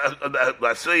Yehuda,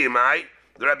 lasuyi mai,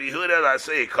 the Rabbi Yehuda,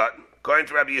 lasuyi cotton. According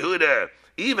to Rabbi Yehuda,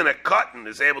 even a cotton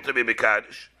is able to be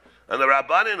Mekadosh. And the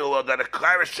Rabbanan who will that a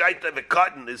klarashite of a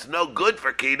cotton is no good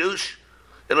for Kiddush,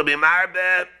 it'll be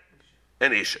Marbe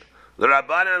and Isha. The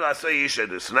Rabbanan lasuyi Isha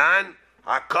Dusnan,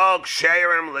 Hakol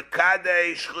Ksherim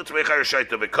Lekadesh, Chutz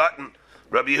Mecharashite of a cotton.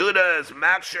 Rabbi Yehuda is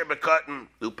Maksher Bekotton,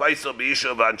 Upaisel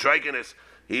Beisha Vantrigenis.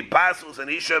 He passes an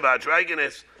Isha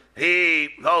Vantrigenis.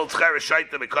 He holds Charashite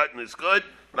Bekotton is good.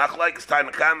 Machlaikis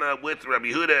Tanakama with Rabbi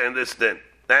Yehuda in this din.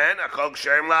 And Akol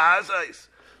Ksherim Lahazais.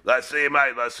 Let's see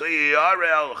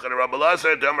Arel, Rabbi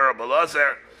Lazar, Dummer Rabbi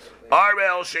Lazar.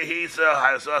 Arel Shehiza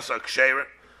Hazasa Ksherim.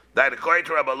 That according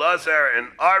to Rabbi Lazar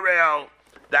and Arel,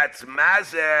 that's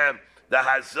Mazeh. The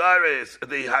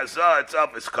Hazar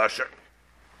itself is kosher.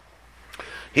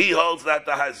 He holds that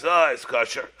the Hazah is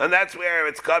kosher, and that's where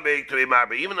it's coming to be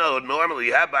marba. Even though normally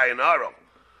you have by an Arel,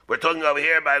 we're talking over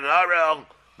here by an Arel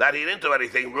that he didn't do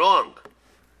anything wrong.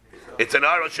 It's an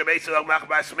Arel Shebeisel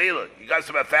Machbas Mila. He comes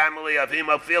from a family of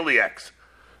hemophiliacs,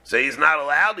 so he's not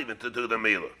allowed even to do the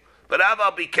Mila. But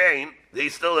Aval Bikain,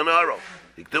 he's still an Arel.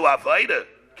 He can do Avaida,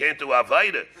 can't do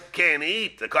Avaida, can't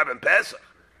eat the carbon pesach,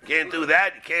 can't do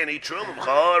that. You can't eat Trumah.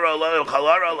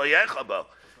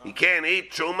 He can't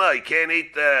eat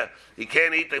truma. He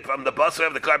can't eat from the basar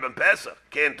of the carbon pesach.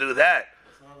 Can't do that.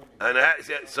 And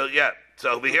so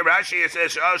So we hear Rashi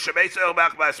says, "Oh, shebeisel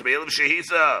bachbas mil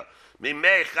shehiza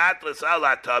mimei chatlas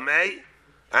ala tamei,"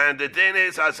 and the din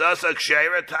is hazasa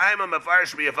ksheira time of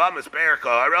mafarish biyavam is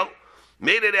perikaro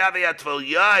midid aviyat tvul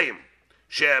yaim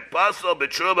she'pasol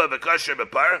betruba v'kosher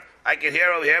b'par. I can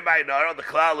hear over here by Naro. The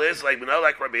klal is like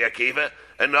like Rabbi Akiva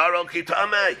and Naro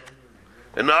kitamei.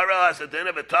 And Nara has a din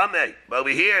of a tameh. But over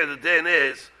here, the din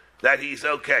is that he's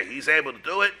okay. He's able to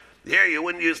do it. Here, you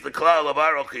wouldn't use the klal of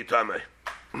arochi tameh.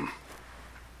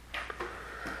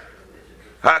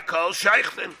 Hakol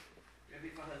sheichten. Maybe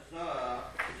for Hazah,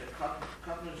 is a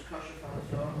cotton is kosher for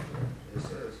Hazah? It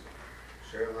says,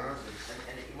 share last.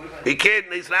 He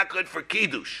can't. He's not good for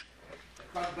kiddush.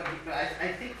 But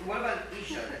I think, what about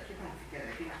Isha? I keep on forgetting.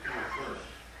 I think it's first.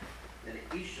 That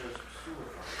Isha is pure.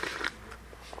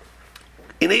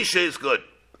 An Isha is good.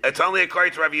 It's only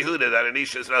according to Rabbi Yehuda that an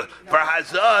Isha is not. For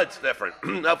Hazah, it's different.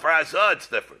 No, for Hazah, it's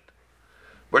different.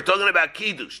 We're talking about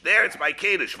Kiddush. There, it's by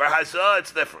Kiddush. For Hazah,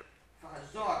 it's different. For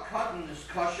Hazah, cotton is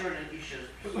kosher and Isha is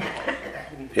pure.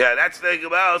 Yeah, that's the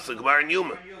Gemara also. Gemara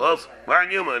Numa. Also, Gemara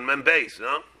Numa in Membeis,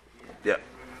 no? Yeah.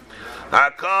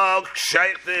 Hakol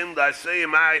sheichtim la'asiyah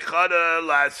ma'achada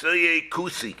la'asiyah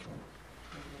kusi.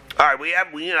 All right, we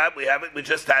have it. We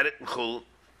just had it in Chul.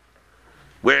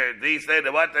 Where these days,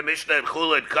 what the Mishnah in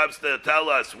Chulin comes to tell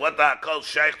us what the Hakol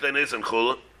Sheichten is in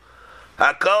Chulin.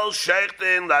 Hakol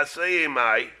Sheichten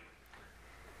L'asiyimai.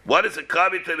 What is it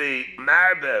coming to the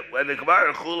marbe when the Gemara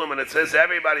in Chulam when it says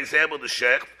everybody's able to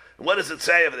shecht? What does it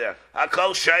say over there?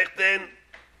 Hakol shechtin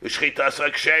v'shchitas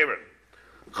haksherim.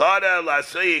 Chada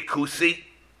lasei kusi.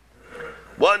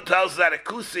 One tells us that a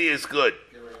kusi is good.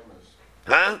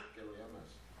 Huh?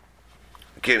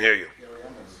 I can't hear you.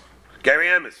 Gary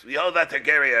Emes. We hold that to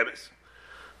Gary Emes.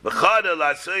 B'chada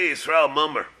lasei Yisrael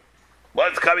mummer.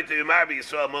 What's coming to the marbe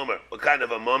Yisrael mummer? What kind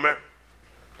of a mummer?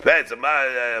 Depends. A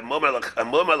mummer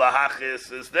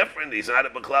lahachis is different. He's not a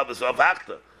b'klavas of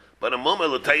hakta. But a mummer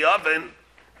l'tayoven,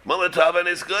 mummer taven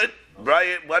is good.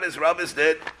 Brian, what is Rabbis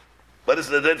did? What is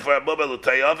the din for a mummer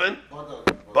l'tayoven?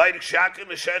 B'aydik shakim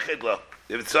v'shechid lo.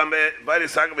 If it's some b'aydik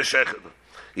shakim v'shechid lo,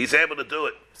 he's able to do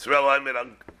it. Yisrael ha'imid al,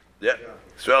 yeah.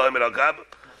 Yisrael ha'imid al gab.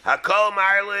 Hakol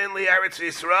marlin li Eretz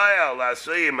Yisrael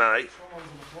la'asuyimai.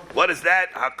 What is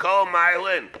that? Hakol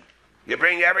marlin. You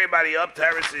bring everybody up to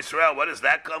Eretz Yisrael. What does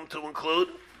that come to include?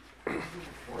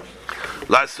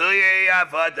 Lasuye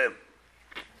avadim.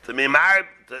 To be mar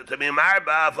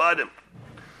ba'avadim.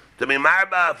 To be mar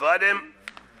ba'avadim.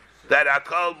 That I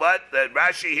call what? That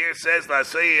Rashi here says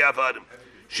Lasuye avadim.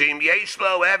 Shim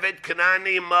yeshlo eved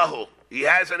kanani mahu. He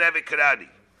has an eved kanani.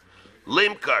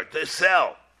 Limkar to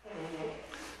sell.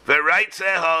 V'raitze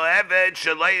ha'eved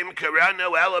shalayim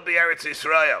karanu ela b'Eretz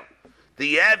Yisrael.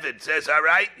 The Evid says, all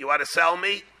right, you want to sell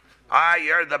me?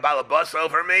 You're the balabas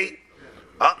over me?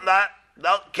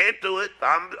 No, can't do it.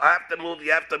 I have to move,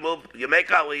 you have to move. You make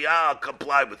aliyah, I'll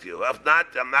comply with you. If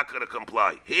not, I'm not going to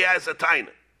comply. He has a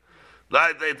taina.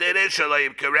 Like they did it,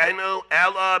 shalayim kerenu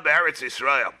ela b'Eretz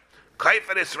Yisrael.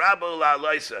 Kaifet israbu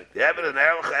la'aloisa. You have it in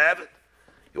Erlich Evid?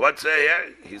 You want to say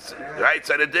here? He's right,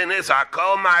 so the din is,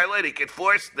 Hakol ma'alit, he can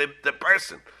force the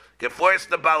person. Can force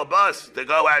the balabas to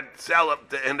go and sell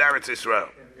up in Eretz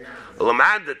Yisrael. The one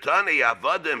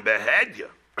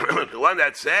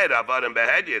that said avodim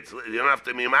behedya, you don't have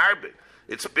to be marbe.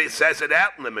 It says it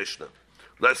out in the Mishnah.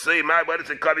 Let's see, what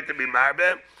is it coming to be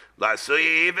marbe? Let's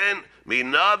see even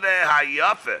minave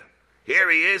hayafe. Here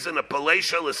he is in a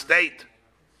palatial estate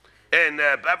in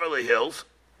Beverly Hills,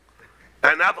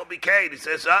 and Apple Becade. He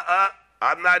says,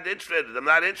 I'm not interested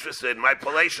in my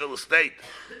palatial estate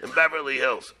in Beverly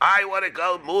Hills. I want to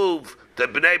go move to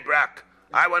Bnei Brak.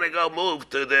 I want to go move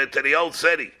to the old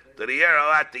city, to the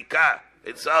Yero Atika.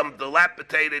 It's some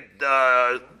dilapidated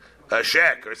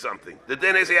shack or something. The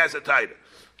din is he has a title.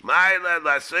 Ma'ila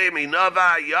lasimi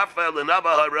nava yafa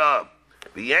l'nava hara.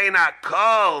 V'yena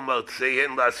kol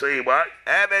motziin lasi what?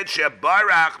 Eved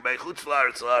shebarach bechutz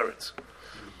la'aretz.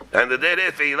 And the din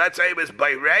is, let's say it was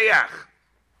bayreach.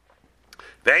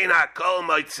 Vein hakol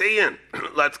moitziin.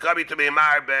 Let's come to be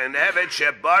marbe and eved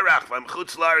shebarach from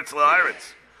chutz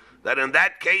la'aretz. That in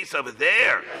that case over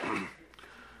there,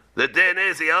 the din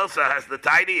is he also has the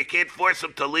tidy. You can't force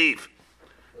him to leave.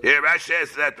 Here Rashi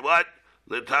says that what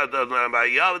the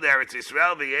Eretz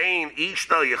Yisrael v'yein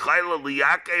ishto yechayla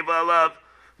liyakev alav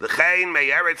v'chein may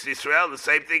Eretz Yisrael. The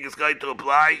same thing is going to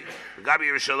apply to Gabi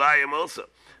Yerushalayim also.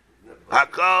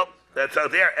 Hakol that's out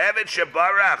there. Eved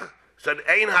shebarach. So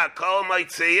ein hakol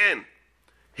moitziin.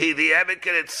 The Eved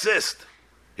can insist.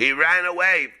 He ran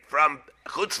away from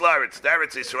Chutz La'aretz to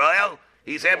Eretz Yisrael.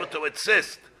 He's able to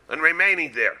insist on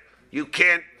remaining there. You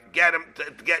can't get him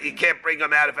you can't bring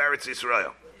him out of Eretz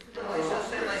Yisrael.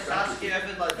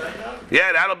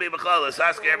 Yeah, that'll be B'chol,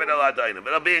 Saskia Eved Al-Adayna. But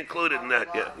it'll be included in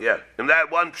that, yeah. In that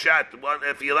one shot,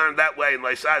 if you learn that way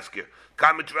in Saskia.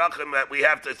 Kamet Rachim, that we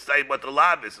have to say what the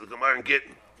lav is, the Gemara and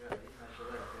Gittin.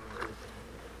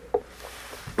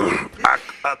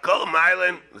 Akol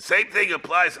Mylin, the same thing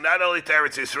applies not only to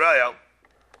Eretz Yisrael,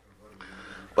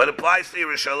 but applies to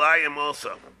Yerushalayim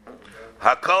also.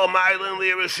 Hakol Mylin li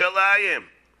Yerushalayim.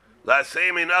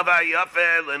 Lasemi Nava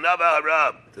Yafe Lenava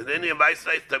Harab. The Indian vice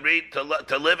to read to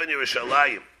live in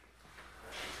Yerushalayim,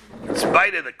 in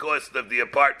spite of the cost of the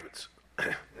apartments.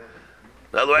 In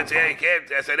other words, you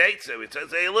can't. As an Eitzah, it says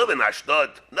they live in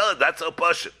Ashdod. No, that's so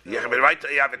push it. You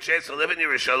have a chance to live in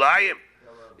Yerushalayim.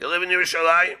 You live in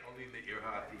Yerushalayim.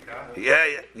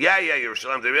 Yeah,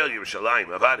 Yerushalayim, the real Yerushalayim.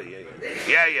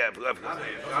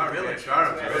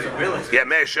 Yeah,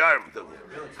 Meir Sharm.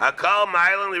 Hakol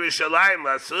Ma'ilin Yerushalayim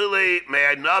Lasuli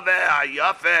Me'anave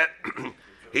Hayafe.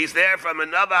 He's there from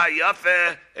Anava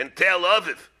Hayafe and Tel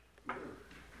Aviv.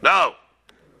 No,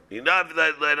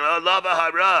 Anava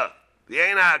Hara.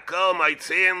 V'yein Hakol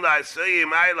Ma'itziin Lasui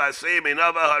Mai Lasui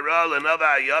Me'anava Hara L'Anava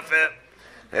Hayafe.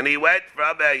 And he went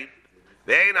from a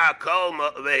V'yein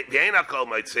Hakol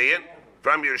Ma'itziin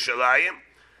from Yerushalayim.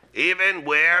 Even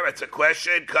where it's a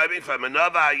question coming from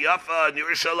Anava Hayafa in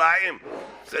Yerushalayim.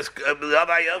 Says,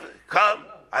 come,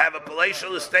 I have a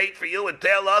palatial estate for you in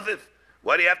Tel Aviv.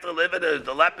 What do you have to live in a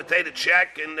dilapidated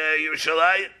shack in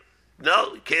Yerushalayim?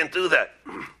 No, you can't do that.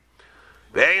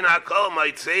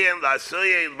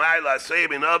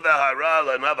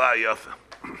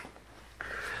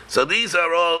 So these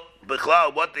are all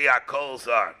what the akols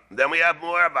are. Then we have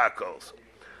more of akols.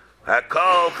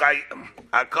 Akol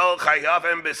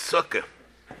chayavim b'sukkah.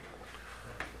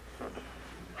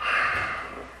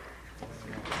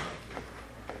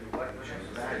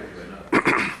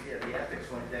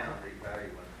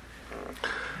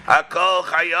 Akol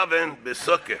chayavim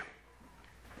b'sukkah.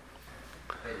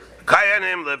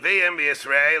 Kayanim Leviim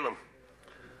Yisraelim.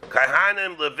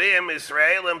 Kahanim Leviim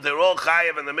Yisraelim, they're all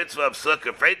chayav in the mitzvah of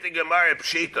sukkah. Freit the Gemara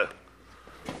Pshita.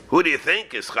 Who do you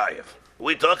think is chayav? What are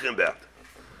we talking about?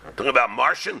 Talking about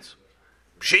Martians?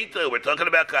 Pshita, we're talking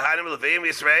about Kahanim Leviim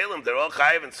Yisraelim, they're all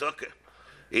chayav in sukkah.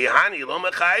 Ihani lo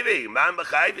mechayvi, man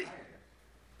mechayvi.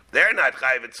 They're not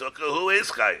chayav in sukkah, who is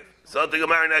chayav? So the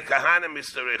Gemara na Kahanim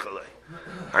Yistarichalei.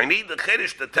 I need the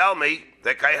Kiddush to tell me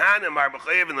that Kahanim are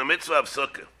mechayav in the mitzvah of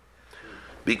sukkah.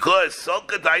 Because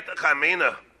Soka Daita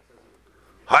Chamina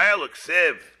Hayal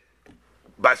Ksiv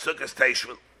Basukas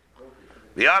Teishvil.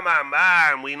 B'yam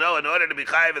Amar, we know in order to be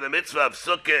chayav in the mitzvah of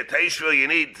Sukkah Teishvil, you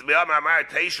need B'yam Amar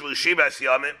Teishvil Shivas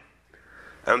Yomim,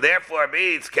 and therefore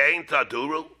means Kain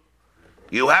Taduru.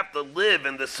 You have to live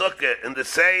in the Sukkah in the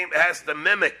same, it has to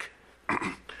mimic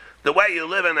the way you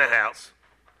live in a house.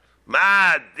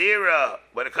 Ma Dira,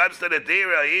 when it comes to the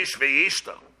Dira, Ish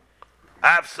V'Yishta.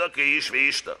 Av Sukkah Ish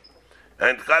V'Yishta.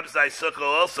 And it comes to sukkah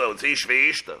also, it's ish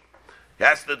v'ishta. It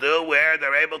has to do where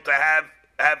they're able to have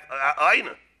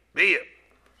aina, be it.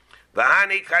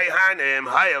 V'hani kayhanim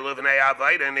hayalu v'nei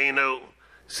avaida ninu.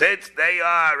 Since they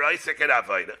are Isaac and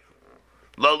avaida,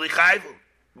 lo lichayvu,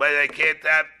 but they can't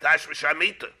have tashmish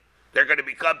hamita. They're going to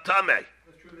become tamei.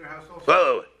 That's true in their house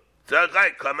also. So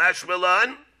like kamash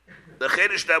milan, the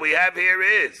chiddush that we have here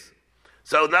is.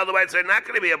 So in other words, they're not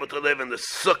going to be able to live in the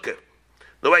sukkah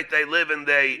the way they live in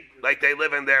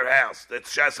their house.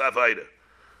 That's Shas Avaida.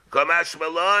 Kamash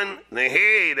Malon,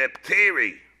 Nehi, the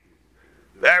Ptiri.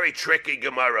 Very tricky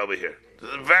Gemara over here.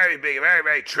 This is a very big, very,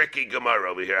 very tricky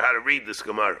Gemara over here, how to read this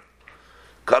Gemara.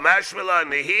 Kamash Malon,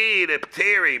 Nehi, the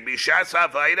Ptiri, Bishas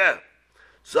Avaida.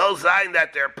 So zayin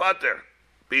that they're putter.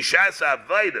 Bishas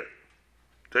Avaida.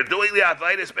 They're doing the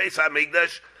Avaida space on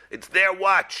Migdash. It's their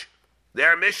watch.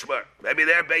 Their mishmar. Maybe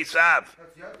their Beis Av.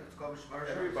 It's called Mishmar.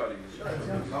 Everybody. It's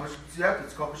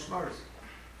called Mishmar.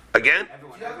 Again?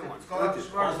 It's called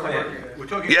Mishmar. We're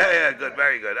talking. Yeah, good,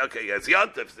 very good. Okay, yes,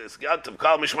 Yontif. This Yontif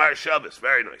called Mishmar Shabbos.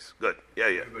 Very nice. Good.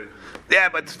 Yeah. Yeah,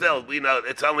 but still, we know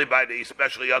it's only by the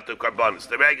special Yontif Karbonis.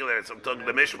 The regular, I'm talking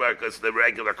the Mishmar because the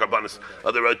regular Karbonis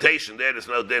of the rotation there's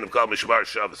no din of called Mishmar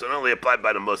Shabbos. It only applied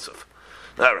by the Musaf.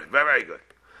 All right, very, very good.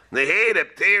 Nehid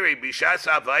Epteri Bishas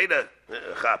Avaida.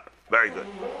 Chap. Very good.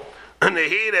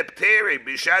 Nehid Epteri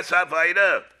Bishas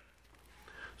Avaida.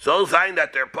 So find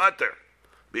that they're putter.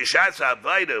 Bishas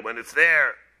Avaida, when it's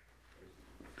their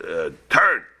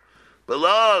turn.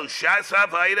 Below Shas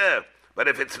Avaida. But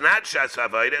if it's not Shas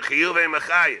Avaida, Chiyuve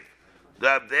Mechayiv.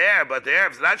 There,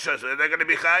 if it's not Shas Avaida, they're going to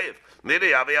be Chayiv.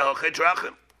 Midi Aviyah Hochei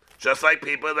Drachim. Just like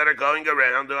people that are going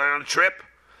around on a trip.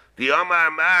 The Omar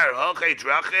Amar Hochei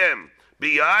Drachim.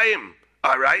 Biyayim.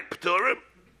 All right, Pturim.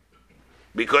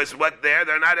 Because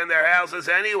they're not in their houses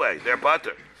anyway. They're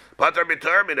putter. Putter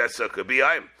b'turmi, that's sukkah,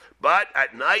 b'yayim. But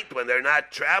at night, when they're not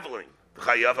traveling,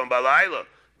 chayavim balayla,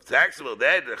 taxable,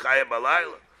 they're chayav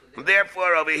balayla.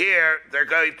 Therefore, over here,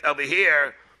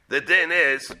 the din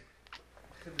is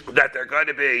that they're going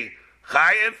to be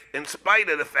chayav in spite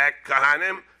of the fact,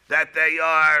 kahanim, that they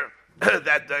are,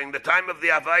 that during the time of the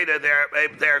avaida,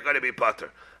 they're going to be putter.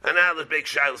 And now the big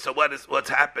shaila. So what's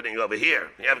happening over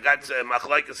here? You have got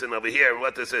machlokes over here, and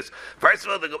what this is. First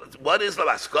of all, what is the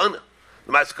maskana?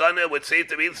 The maskana would seem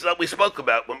to be this is what we spoke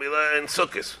about when we learned in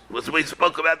Sukkot. We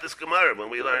spoke about this Gemara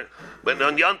when we learned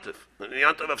on Yontif. On the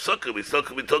Yontif of Sukkot,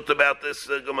 we talked about this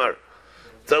Gemara.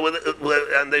 So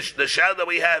and the shaila that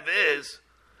we have is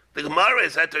the Gemara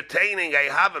is entertaining a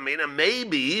havamina,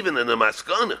 maybe even in the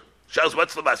maskana. Shows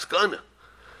what's the maskana.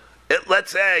 Let's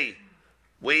say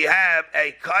we have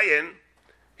a Kayan,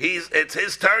 it's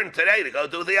his turn today to go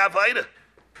do the Avaida.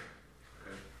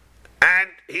 And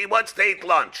he wants to eat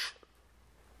lunch.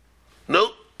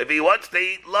 No, if he wants to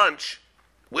eat lunch,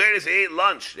 where does he eat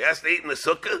lunch? He has to eat in the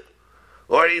sukkah?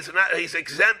 Or he's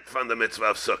exempt from the mitzvah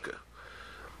of sukkah.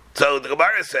 So the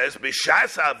Gemara says,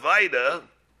 B'shas Avaida,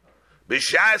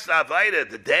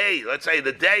 the day, let's say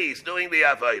the day he's doing the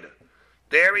Avaida.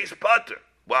 There he's putter.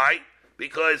 Why?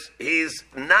 Because he's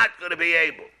not going to be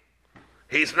able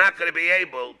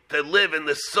to live in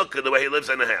the sukkah the way he lives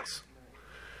in the house.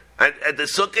 And the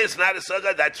sukkah is not a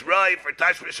sukkah that's right for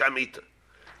Tashmish Hamita.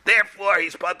 Therefore,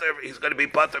 he's going to be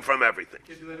putter from everything.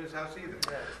 Can't do that in his house either.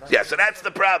 Yeah, so that's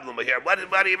the problem here. What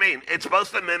do you mean? It's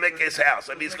supposed to mimic his house.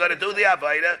 If he's going to do the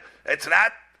Avaida, it's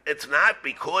not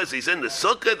because he's in the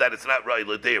sukkah that it's not right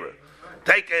Ladira.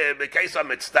 Take the case of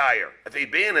Mitzdayer. If he'd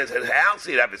be in his house,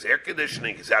 he'd have his air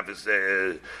conditioning, he'd have his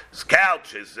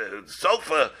couch, his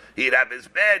sofa, he'd have his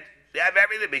bed, he'd have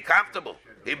everything, be comfortable.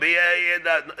 He'd be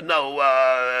no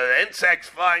insects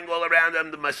flying all around him,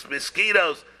 the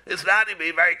mosquitoes. It's not, he'd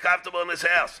be very comfortable in his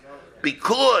house.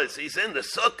 Because he's in the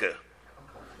sukkah,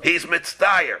 he's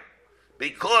Mitzdayer.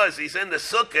 Because he's in the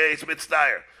sukkah, he's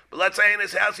Mitzdayer. But let's say in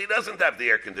his house he doesn't have the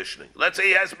air conditioning. Let's say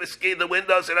he has the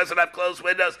windows, he doesn't have closed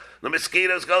windows. The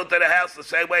mosquitoes go into the house the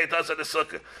same way it does in the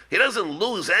sukkah. He doesn't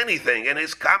lose anything in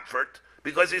his comfort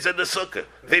because he's in the sukkah.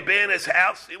 If he'd be in his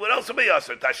house, he would also be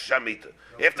Yasser Tashamita.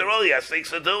 After all, he has things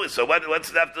to do. So what's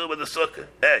that have to do with the sukkah?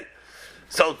 Hey.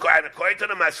 So according to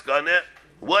the Maskana,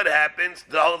 what happens?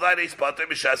 The whole night he's Pater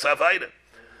B'Shas Avaida.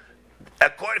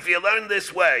 If you learn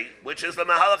this way, which is the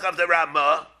Mahalach of the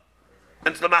Ramah,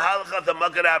 and the Mahalach of the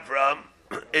Maggid Avram,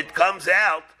 it comes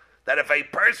out that if a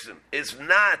person is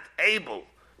not able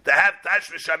to have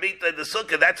Tashmish Hamita in the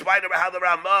sukkah, that's why how the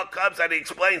Ramah comes and he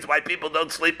explains why people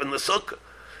don't sleep in the sukkah.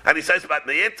 And he says about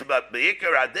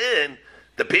Me'ikar Adin,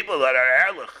 the people that are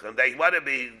Erlich, and they want to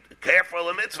be careful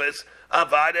in mitzvahs,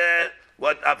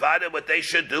 what they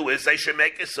should do is they should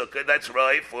make a sukkah that's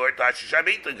right for Tashmish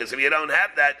Hamita, because if you don't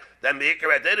have that, then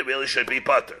Me'ikar Adin, it really should be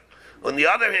Pater. On the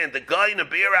other hand, the guy in the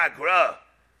Bir Agra,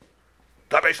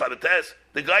 the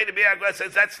guy in the Bir Agra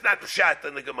says that's not pshat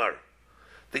in the Gemara.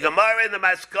 The Gemara in the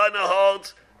Maskana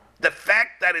holds the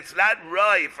fact that it's not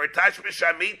right for Tashmish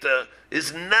Hamita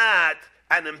is not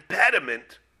an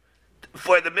impediment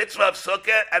for the mitzvah of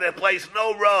sukkah, and it plays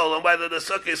no role in whether the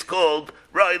sukkah is called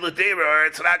Rai Ladira or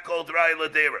it's not called Rai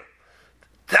Ladira.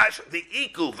 The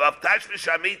ikuv of Tashmish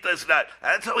Hamita is not.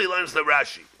 And that's how he learns the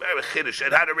Rashi. Very chiddush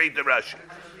and how to read the Rashi.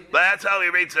 But that's how he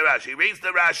reads the Rashi. He reads the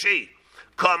Rashi.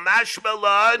 Kamash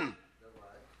Malan,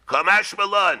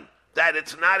 that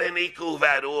it's not an ikuv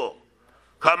at all.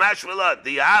 Kamash Malan,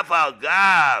 the aval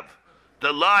gav,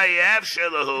 the lai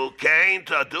efshelahu kain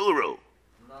taduru.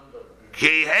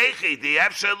 Ki hechi, the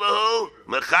efshelahu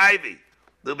mechayvi.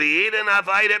 The be eaten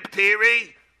avaida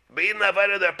ptiri, be eaten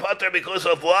avaida their potter because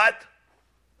of what?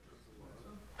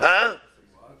 Huh?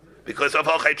 Because of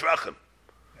Hochay Trachim.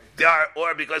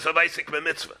 Or because of Isaac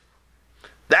Mitzvah.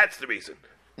 That's the reason.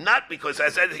 Not because it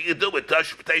has anything to do with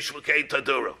Teshvu Kein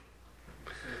Taduro.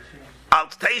 Al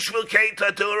Teshvu Kein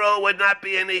Taduro would not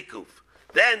be an Ikuv.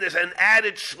 Then there's an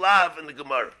added shlav in the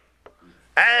Gemara.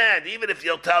 And even if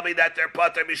you'll tell me that they're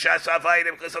Pater Mishas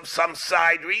Avayim because of some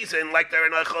side reason, like they're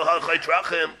in Hochay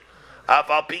Trachim,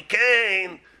 Aval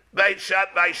Pikein, by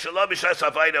Shalom Mishas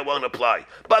Avayim won't apply.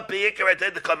 But Be'ikar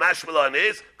did the Kamash Malan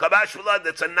is Kamash Malan,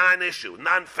 that's a non-issue,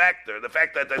 non-factor. The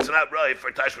fact that that's not right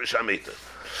for Tashmish Hamita.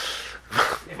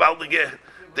 Well, the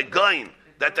guy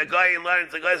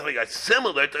learns, the guy is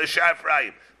similar to a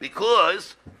Shafraim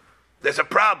because there's a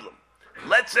problem.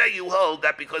 Let's say you hold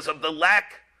that because of the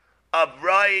lack of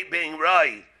Rai being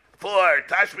Rai for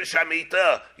Tashmish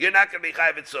Hamita, you're not going to be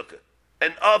Chayv Sukkah.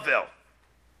 An Ovel.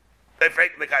 They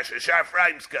break the kasha.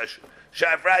 Shafraim's kasha.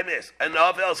 Shafraim is an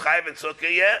Ovel's Chayv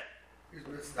Sukkah, yeah?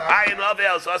 An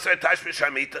Ovel's also Tashmish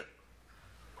Hamita.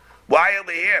 Why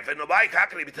over here? Why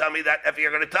can you tell me that if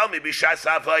you're going to tell me Bishas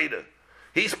Avaida?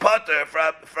 He's Potter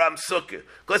from Sukkah.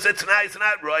 Because it's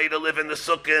not right to live in the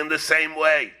Sukkah in the same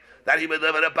way that he would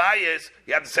live in a bayis.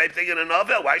 You have the same thing in a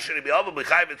novel. Why should he be over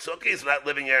B'chayv Sukkah? He's not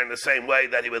living here in the same way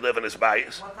that he would live in his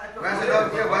bayis.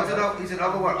 He's an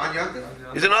over what? On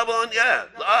Yontif? He's an over on, yeah.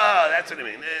 Oh, that's what I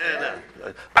mean.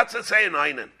 No. Let's say an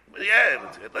Einen. Yeah,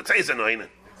 let's say he's an Einen.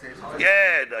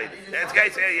 Yeah, it's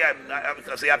guys here, yeah,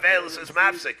 because the Avelis is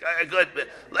mafsik. Good, but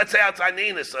let's say it's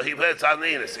Aninas, so he puts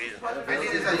Aninas.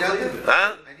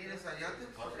 Huh?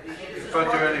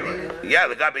 Yeah,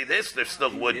 the Gabi this there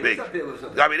still would be. The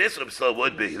Gabi this there still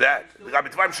would be. That. The Gabi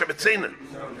Dvarim Shabbatzina.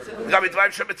 The Gabi Dvarim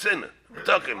Shabbatzina. We're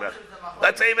talking about.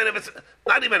 Let's say even if it's,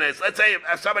 not even this, let's say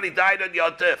if somebody died on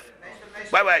Yontif.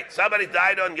 Wait, somebody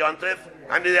died on Yontif,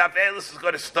 and the Avelis is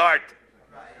going to start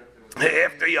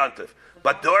after Yontif.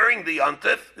 But during the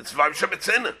Yontif, it's Dvarim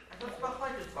Shabbatzina.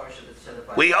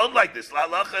 We hold like this. La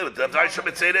Lacha, Dvarim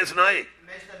Shabbatzina is Naik.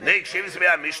 Nick, Shivas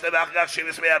Mea Mishnah, Vachgach,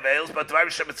 Shivas Mea Veils, but Dvarim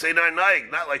Shabbatzina are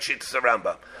Naik, not like Shittas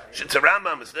Rambam. Shittas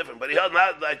Rambam is different, but he held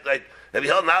not like if he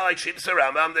held not like Shittas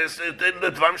Rambam, there's the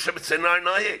Dvarim Shabbatzina are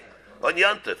Naik on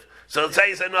Yontif. So let's say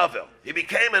he's a novel. He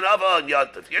became a novel on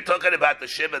Yontif. You're talking about the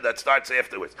Shiva that starts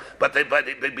afterwards. But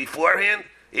beforehand,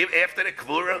 after the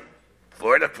Kvura,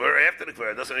 For the Kfur, after the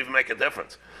Kfur, it doesn't even make a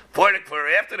difference. For the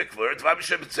Kfur, after the Kfur, it's Rabbi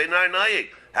Shimon say Nayig.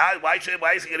 Why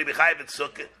is he going to be Chayiv at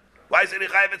Sukkah? Why is he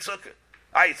Chayiv at Sukkah?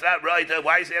 It's not right.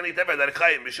 Why is he any different than a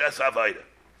Chayiv B'Shas Havayda?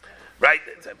 Right?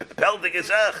 It's a Peldig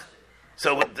Gezach.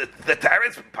 So the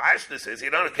Teretz Pashtus is, you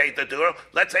don't have the Duro.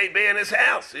 Let's say be in his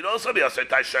house. He'd also be also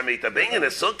Tash Shemitah. Being in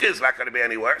his Sukkah is not going to be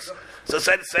any worse. So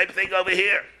say the same thing over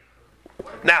here.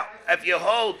 Now, if you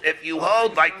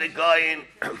hold like the guy in,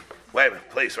 wait a minute,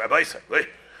 please, Rabbi, wait.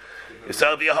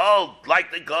 So if you hold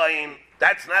like the guy in,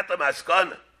 that's not the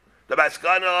Maskana. The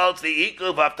Maskana holds the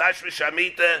Ikuv of Tashva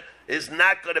Shemitah is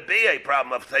not going to be a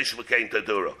problem of Teshuvah Kein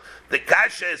Taduro. The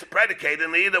Kasha is predicated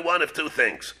on either one of two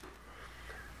things.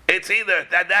 It's either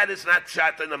that is not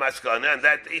Shat in the Maskana, and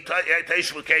that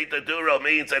Teshuvah Kein Taduro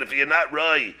means that if you're not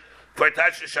Roy for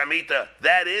Tashva Shemitah,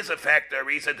 that is a factor, a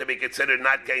reason to be considered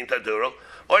not Kein Taduro,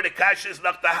 or the Kasha is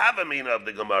not the Havamina of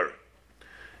the Gemara.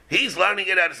 He's learning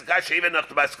it as a Kasha even not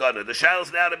the Maskana. The Shal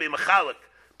is now to be Mechalik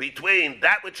between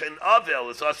that which in Avil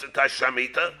is also Tashva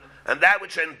Shemitah, and that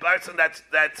which in person that's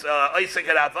Isaac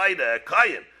and Avaida, a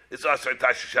Kayan, is also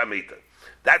Tashva Shemitah.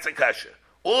 That's a Kasha.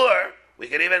 Or we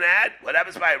can even add what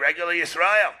happens by a regular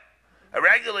Yisrael. A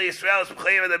regular Yisrael is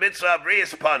B'chayim in the mitzvah of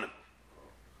Riyas Panim.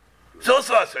 It's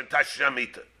also Tashva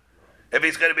Shemitah. If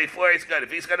he's going to be four, he's good.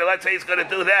 If he's going to, let's say he's going to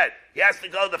do that, he has to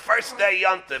go the first day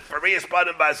Yontif for Riyas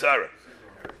Panim Bazara.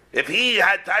 If he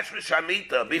had Tashva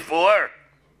Shemitah before,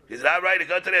 he's not right to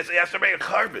go to this. He has to bring a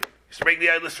carbon. He has to bring the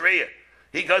Eilis Riyah.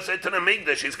 He goes into the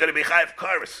Migdash, he's going to be Chayav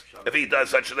Karis if he does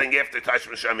such a thing after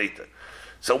Tashva Shemitah.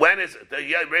 So when is the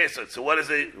Yad? So what does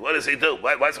he do?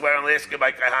 What's where I'm asking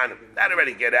by Kahanim? That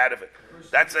already get out of it.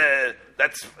 That's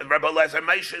Rabbi Lezer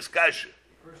Moshe's kasha.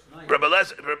 Rabbi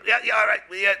Lezer, all right.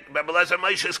 Rabbi Lezer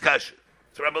Moshe's kasha.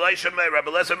 So Rabbi Lezer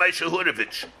Moshe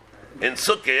Hurovich in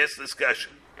Sukkah is this kasha.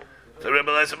 So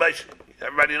Rabbi Lezer Moshe,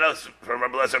 everybody knows from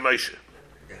Rabbi Lezer Moshe.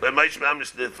 But Moshe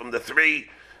from the three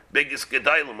biggest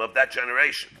gedolim of that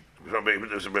generation. There's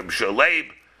Rabbi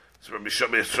Sholeib, Rabbi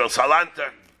Shol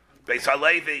Salanter, Beis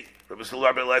Halevi, Rabbi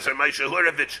Lezer Moshe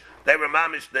Hurovich. They were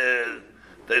mamish the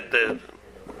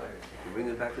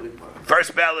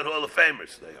first ballot Hall of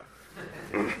Famers. They are.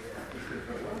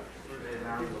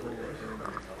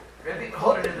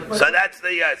 So that's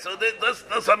the so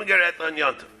that's something get on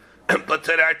Yontif. But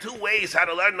there are two ways how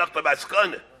to learn Nachta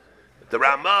Baskana. The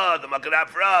Ramah, the Magen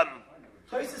Avraham.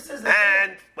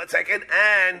 And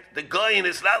the Goyin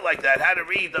is not like that. How to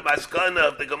read the Maskana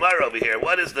of the Gemara over here?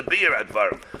 What is the beer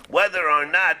advar? Whether or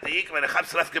not the Yikman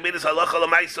Echavsraf Kabin is Halacha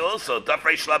L'Maisa also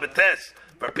Tafrei Shlabetes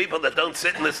for people that don't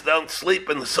sleep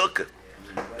in the sukkah.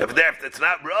 If it's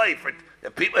not right for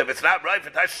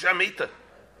Tash Shemitah,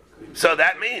 so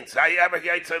that means how you ever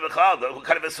get to the Chal? What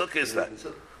kind of a sukkah is that?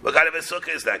 What kind of a sukkah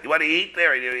is that? You want to eat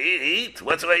there? You eat.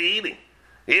 What's the way eating?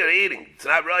 You're eating. It's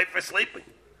not right for sleeping.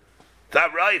 It's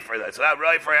not right for that. It's not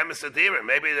right for Emes Adira.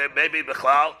 Maybe the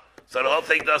Chlal. So the whole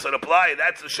thing doesn't apply.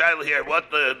 That's the shaila here. What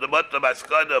the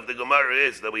maskana of the Gemara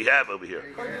is that we have over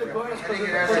here.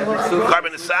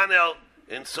 Carbon Sanel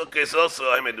in Sukkah is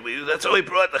also. I mean, that's how we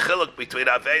brought the chiluk between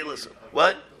Avelis.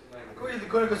 What?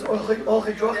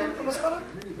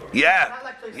 Yeah.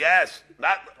 Yes.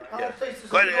 Not. Yeah.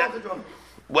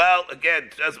 Well, again,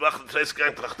 just or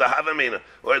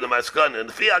the maskana. And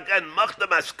again, mach the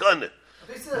maskana.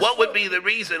 What would be the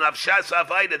reason of Shas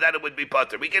Avaida that it would be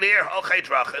potter? We can hear Holchei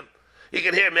Drachim. You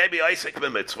can hear maybe Isaac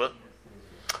Mitzvah.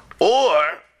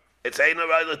 Or it's Ein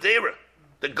Rai Ladira.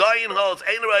 The Goyin holds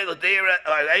Ein Rai Ladira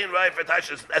or Ein Rai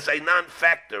Fatashis as a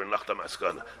non-factor in Nachta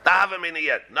Maskana. That haven't been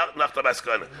yet, not Nachta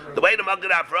Maskana. The way the Magen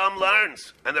Avraham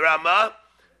learns and the Ramah,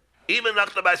 even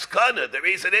Nachta Maskana, the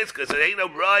reason is because it ain't no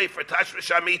Rai for Tashva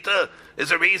Shemitah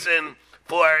is a reason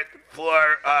for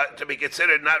to be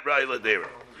considered not Rai Ladira.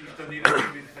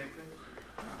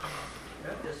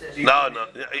 No.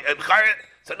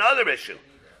 It's another issue.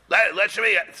 Let's show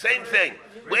you same thing.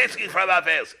 We're asking from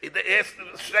Avels. It's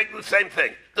the same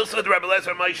thing. This is the Rabbi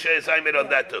Lezer Moshe is I made on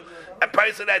that too. A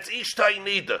person that's Ishtai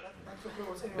Nida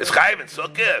is Chayv and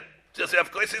Sukkah. Just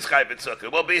of course he's Chayv and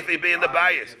Sukkah. Well, if he be in the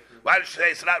bias, why did you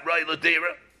say it's not Roy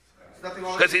Ladira?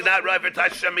 Because he's not right for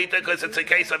Tash Shemitah, because it's a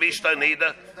case of Ishta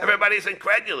Nida. Everybody's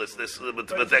incredulous with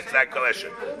that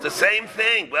question. It's the same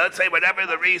thing. Well, let's say whatever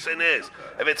the reason is.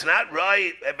 If it's not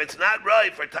right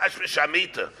for Tash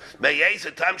Shemitah,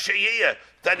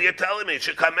 then you're telling me it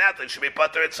should come out and it should be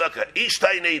Pater at Sukkah.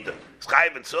 Ishta Nida. It's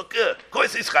Chayv and Sukkah? Of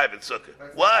course he's Chayv and Sukkah.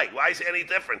 Why? Why is it any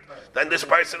different than this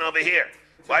person over here?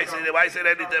 Why is it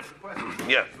any different?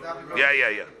 Yeah.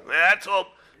 That's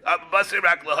all.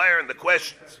 Basirak Lahire and the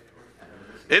questions.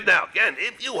 Now, again,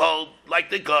 if you hold like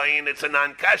the Goyin, it's a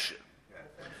non-kasha.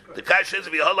 The kasha is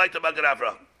if you hold like the Magen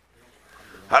Avraham.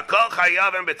 Hakol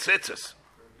chayavim betzitzis.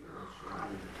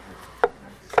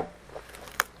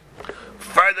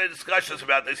 Further discussions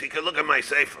about this, you can look at my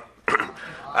sefer.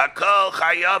 Hakol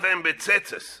chayavim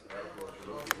betzitzis.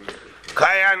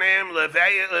 Kayanim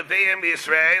leviim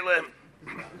Yisraelim.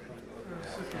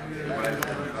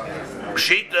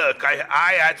 Pshita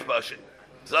ayat pashin.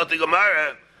 So the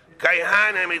Gemara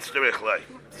kayanim itzterichlei.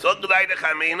 So the Leida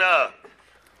Chamina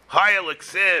hayel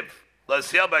eksiv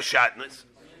l'sil bashatnis.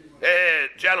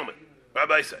 Gentlemen,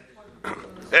 Rabbi said.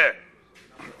 Here.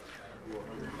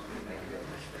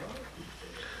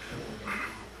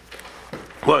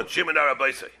 One, Shimon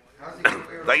Rabbi say.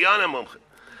 Dayana mumchen.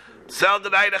 Sel the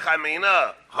Leida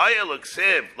Chamina hayel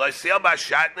eksiv l'sil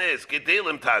bashatnis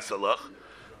gedilim tasalach.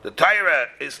 The Torah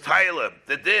is Tyler,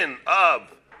 the din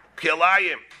of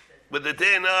Kilayim, with the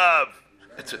din of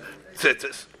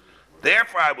Tzitzis.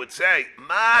 Therefore, I would say,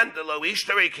 Man de lo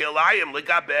ishtari Kilayim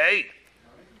ligabei.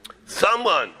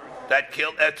 Someone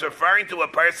that's referring to a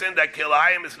person that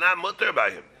Kilayim is not mutter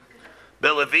by him.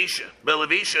 Belavisha hu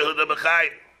de b'chai.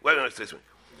 Wait a minute, this one.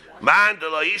 Man de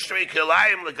lo ishtari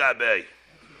Kilayim ligabei.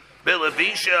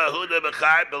 Belavisha hu de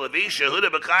b'chai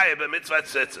b'mitzvah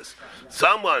tzitzis.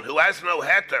 Someone who has no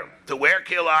heter to wear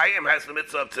kilayim has the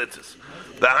mitzvah of tzitzis.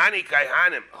 Bahani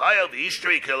kaihanim hayel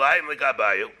v'ishtri kilayim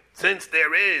legabayu. Since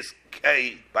there is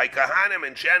by kahanim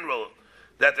in general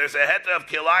that there's a heter of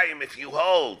kilayim if you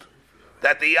hold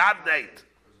that the abnate,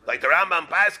 like the Rambam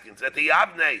Paskins, that the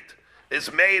abnate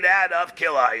is made out of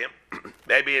kilayim.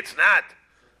 Maybe it's not,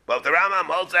 but if the Rambam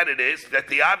holds that it is, that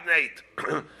the abnate.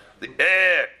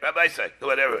 Rabbi say,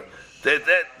 whatever.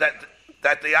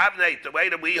 That the abnate, the way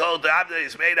that we hold the abnate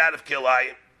is made out of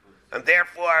kilayim, and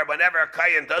therefore, whenever a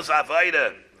kayan does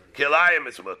avodah, kilayim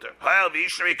is mutter. Ha'el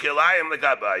v'ishri kilayim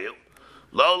legabayu,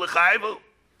 lo l'chayvu.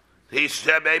 He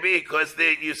said maybe because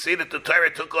you see that the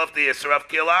Torah took off the issur of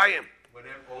kilayim.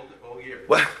 All year.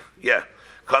 Well, yeah.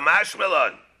 Kamash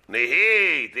melon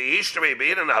nihi the ishri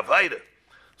bein an avodah.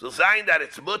 So saying that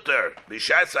it's mutter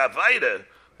b'shas avodah.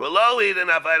 Below Eden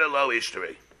Avaida, low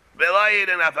Ishtari. Below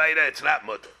Eden Avaida, it's not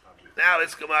mutter. Now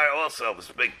this Gemara also is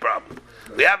a big problem.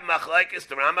 We have Machlaikis,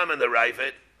 the Rambam, and the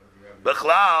Ravid.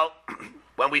 B'chlal,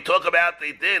 when we talk about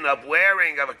the din of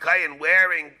a kayan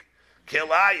wearing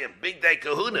kilayim, big day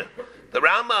kahuna, the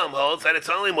Rambam holds that it's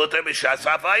only mutter b'shas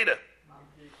Avaida.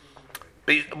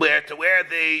 To wear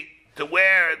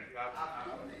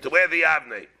the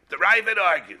avnei. The Ravid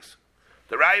argues.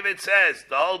 The Ravid says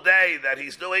the whole day that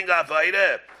he's doing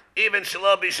Avaida, even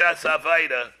Shalom Bishas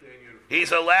Avaida,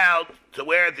 he's allowed to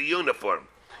wear the uniform.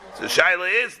 So Shaila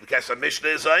is, the Kesef Mishnah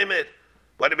is Oimid.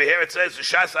 What do we hear? It says,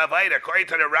 Bishas Avaida, according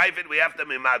to the Ravid, we have to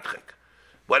be madchik.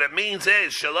 What it means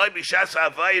is, Shalom Bishas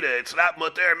Avaida, it's not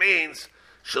mutter, it means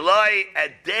Shalom a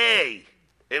day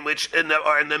in which, in the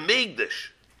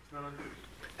Migdash.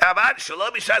 How about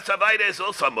Shalom Bishas Avaida is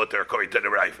also mutter, according to the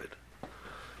Ravid.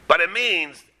 But it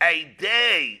means a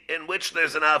day in which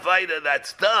there's an Avaida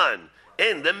that's done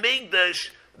in the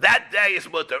Migdash, that day is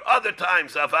mutter. Other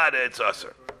times, Avada, it's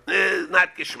usher.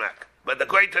 Not Gishmak. But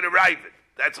according to the Ravid,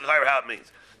 that's how it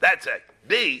means. That's it.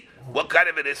 B, what kind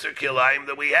of an Isser Kilayim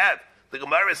that we have? The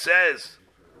Gemara says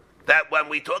that when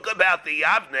we talk about the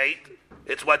Avnate,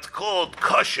 it's what's called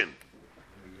cushion.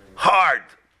 Hard.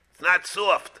 It's not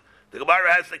soft. The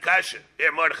Gemara has the cushion.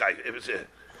 Here, Mordechai, if it's here.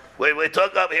 When we're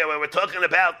talking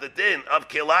about the din of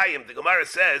kilayim, the Gemara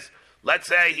says, let's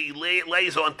say he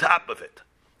lays on top of it.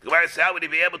 The Gemara says, how would he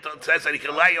be able to? It says that he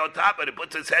can lay on top of it. He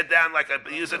puts his head down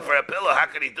use it for a pillow. How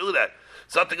can he do that?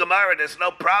 So the Gemara, there's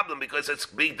no problem because it's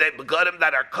begodim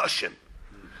that are cushion.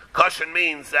 Cushion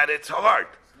means that it's hard,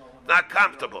 not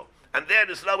comfortable, and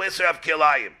there's no issur of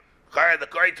kilayim.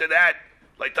 According to that,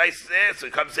 like Tyson says,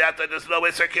 it comes out that there's no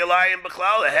issur kilayim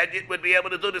b'chlal. A head would be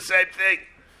able to do the same thing.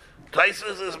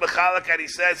 Taisus is mechalak, and he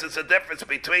says it's a difference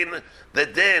between the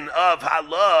din of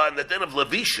halah and the din of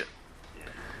levisha.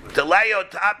 To lay on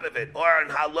top of it or on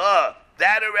halah,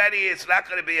 that already is not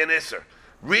going to be an isser.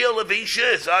 Real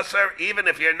levisha is usher, even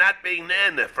if you're not being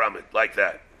nana from it like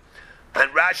that.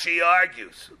 And Rashi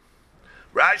argues.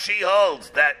 Rashi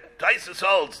holds that Taisus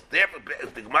holds. Therefore,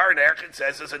 the Gemara in Arachin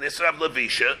says it's an isser of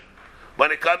levisha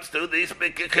when it comes to these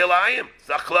big kilayim.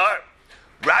 Zachlar.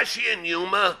 Rashi and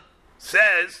Yuma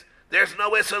says there's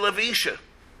no Issa Levisha.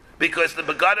 Because the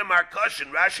Begadim are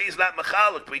cushion. Rashi is not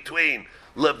mechalik between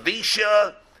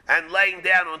Levisha and laying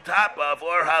down on top of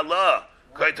or halah.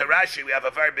 According to Rashi, we have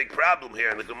a very big problem here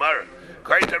in the Gemara.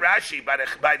 According to Rashi, by the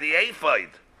Ephod,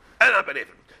 not by the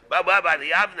Ephod, but by the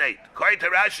Avnate. According to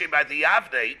Rashi, by the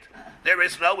Avnate, there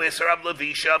is no Issa of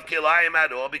Levisha of Kilayim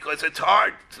at all because it's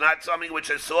hard. It's not something which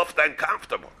is soft and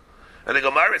comfortable. And the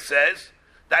Gemara says,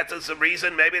 That's the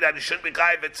reason maybe that it shouldn't be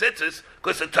chayiv at tzitzis,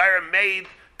 because the Torah made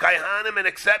kaihanim an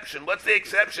exception. What's the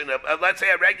exception? Let's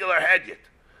say a regular hedyot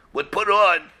would put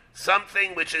on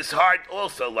something which is hard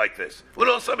also like this. Would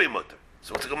also be mutter.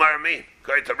 So what's the Gemara mean?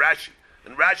 According to Rashi.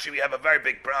 In Rashi we have a very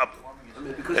big problem.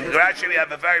 In Rashi we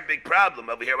have a very big problem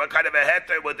over here. What kind of a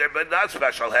heter would there be? Not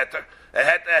special heter. A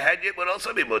hedyot would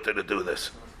also be mutter to do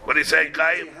this. What are you saying,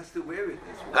 Kai? He has to wear it.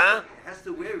 Huh? He has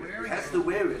to wear it. He has to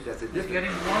wear it. That's a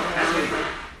difference.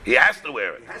 He has to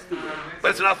wear it. He has to wear it. But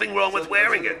there's nothing wrong with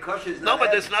wearing it. No,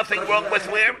 but there's nothing wrong with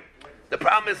wearing it. The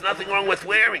problem is nothing wrong with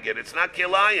wearing it. It's not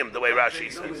kilayim, the way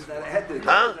Rashi No, it's says. not a heter.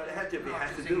 Huh? It's not a heter, he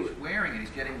has to do it. He's wearing it, he's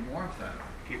getting warmth out of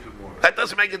it. Keeps it warm. That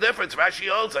doesn't make a difference. Rashi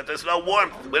holds that there's no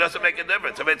warmth. It doesn't make a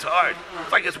difference. If it's hard,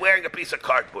 it's like it's wearing a piece of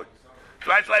cardboard.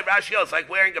 It's like Rashi holds, it's like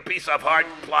wearing a piece of hard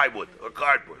plywood or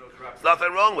cardboard. There's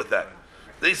nothing wrong with that.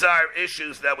 These are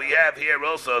issues that we have here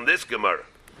also in this Gemara.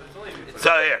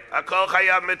 So here, Akol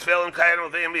Chayav Mitzvah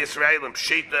Kainim Vim Yisraelim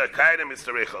Pshita Kainim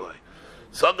Mitzvah.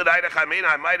 So good I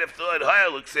might have thought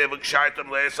Hayaluk Sevuk Shartam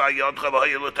Leisa Yodcha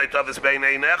V'Hayalut Tavis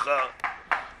Beinei Necha.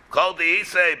 Called the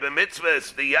Isay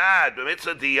b'mitzvahs the Yad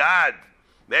b'mitzvah the Yad.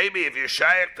 Maybe if you're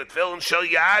shaykh to tefillin shel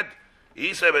Yad,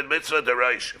 Isay b'mitzvah the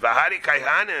Reish. V'hari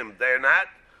Kaihanim they're not.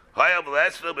 Hayal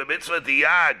V'Lesnu b'mitzvah the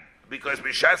Yad because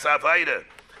b'shas Avayda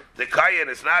the Kayan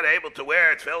is not able to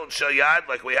wear tefillin shel Yad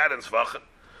like we had in Zvachim.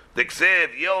 The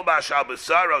Ksiv Yilbash al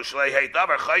B'Saro Shlei Hey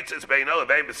Davar Chaitzes Beino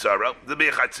Vein B'Saro the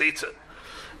B'Chatzitza.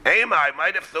 I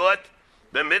might have thought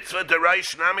the mitzvah the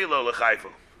Reish Nami Lo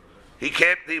L'Chayfu.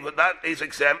 He's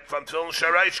exempt from Tefillin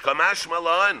Sharash. Kamash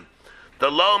Malon.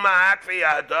 The Lo Ma'akvi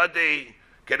Adadi.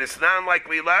 Can it sound like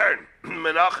we learn?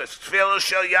 Menachas. Tefillin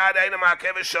Shel Yad Eina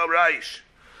Ma'akeves Shel Reish.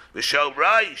 V'Shel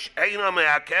Reish Eina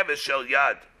Ma'akeves Shel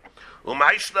Yad.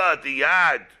 U'Maishla the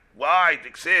Yad. Why?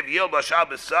 T'ksiv Yil Bashal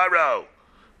B'Saro.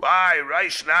 Why?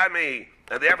 Reish Nami.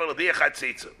 And therefore it'll be a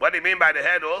chatzitza. What do you mean by the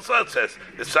head? Also it says,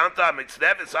 the Santa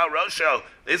Mitznevis Al Rosho.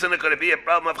 Isn't it going to be a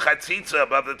problem of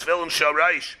chatzitza, of the Tefillin Shel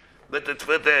Reish? With the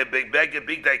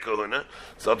big day kahuna.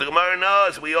 So the Gemara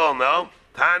knows, we all know,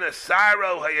 Tana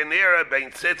Saro Hayanira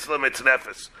Bein Tzitzla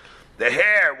Mitznefes. The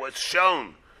hair was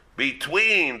shown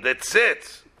between the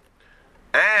tzitz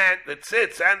and the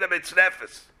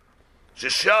mitznefes.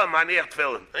 Shesham Maniach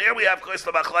Tefillin. Here we have Kos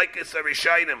L'Machlaikis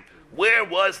Rishayim. Where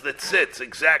was the tzitz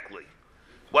exactly?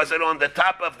 Was it on the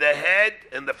top of the head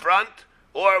in the front,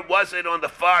 or was it on the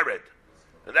forehead?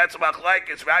 And that's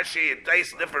Machlaikis Rashi. It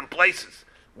tastes different places.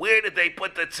 Where did they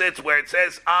put the tzitz? Where it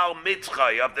says al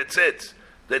mitzchay of the tzitz.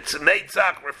 The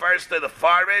meitzach refers to the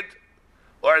forehead,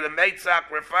 or the meitzach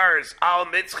refers al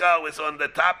mitzchay is on the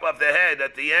top of the head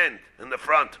at the end, in the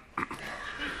front.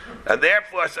 And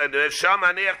therefore, said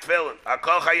Shamaniach Tefillin.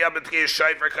 Akol Chayav B'Tkei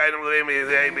Shayfer Kainim L'Vim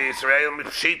Yisrael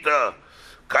Pshita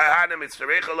Kahanim Mitzvah.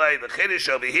 The chiddush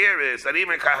over here is that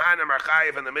even Kahanim are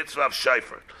chayiv in the mitzvah of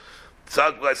Shayfer.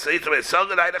 So good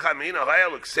Eidachamina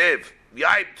Hayaluk Siv.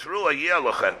 Yaib true a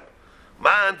yelochem.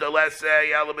 Man the less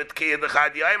say yalabit ki the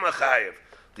chad yaim chayiv.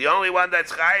 The only one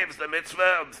that's chayiv is the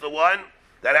mitzvah. It's the one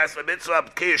that has the mitzvah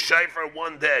of ki shayfer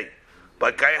one day.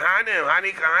 But kaihanim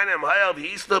hani kahanim hayav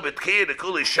hisnu bit ki the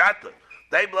kuli shata.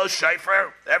 They blow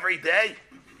shayfer every day.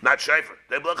 Not shayfer.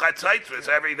 They blow chatzaitzris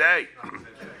every day.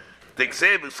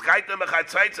 Tiksiv uskaitem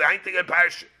b'chatzaitzris. I ain't thinking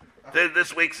parsha.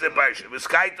 This week's the parsha.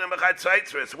 Uskaitem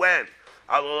b'chatzaitzris. When?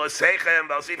 I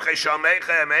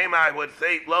would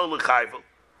think low l'chayvel.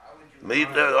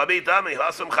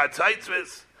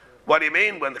 What do you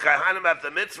mean? When the Kahanim have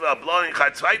the mitzvah of blowing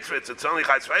chatzaitzritz, it's only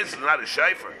chatzaitzritz, it's not a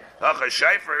shayfer. A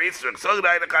shayfer is so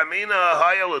that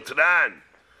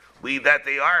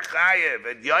they are chayev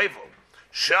and yovel.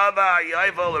 Shava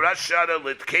yovel rashada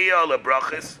litkiya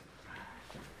lebrachis.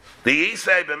 The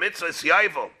isay b'mitzvahs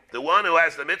yovel, the one who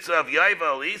has the mitzvah of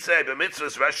yovel, isay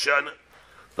b'mitzvahs rashana.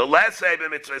 The last say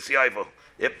b'mitzvahs yovel.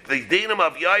 If the dinim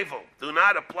of yovel do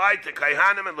not apply to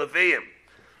Kaihanim and Leviim,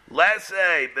 let's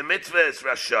say b'mitzvahs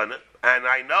rashana, and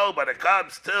I know, but it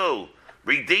comes to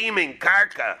redeeming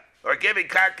karka or giving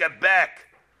karka back.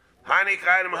 Hani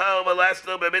Kaihanim ho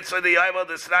v'lestu b'mitzvah the yovel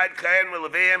the snide Kaihanim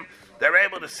and Leviim, they're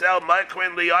able to sell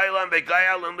makrin li'olam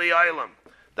v'gayal in li'olam.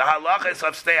 The halachas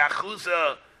of stay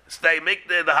achuza, stay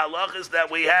mikdeh, the halachas that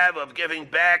we have of giving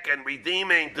back and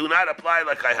redeeming do not apply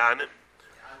like Kaihanim.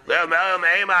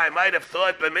 I might have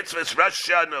thought b'mitzvahs Rosh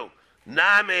Hashanah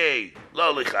nami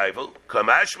lo l'chayvu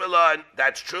kamash melon.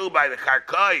 That's true by the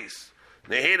karkais.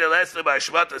 Nehida lester by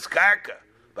shvatas karka,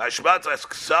 by shvatas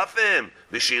ksafim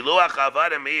v'shiluach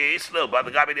avadim yislu. But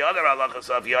the other halachas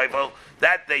of yovel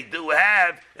that they do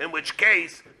have, in which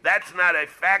case that's not a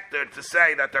factor to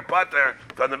say that they're pater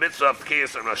from the mitzvah of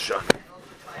Tkiyas and Rosh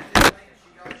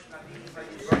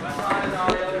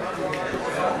Hashanah.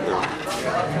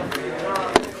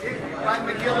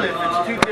 Megillah if it's too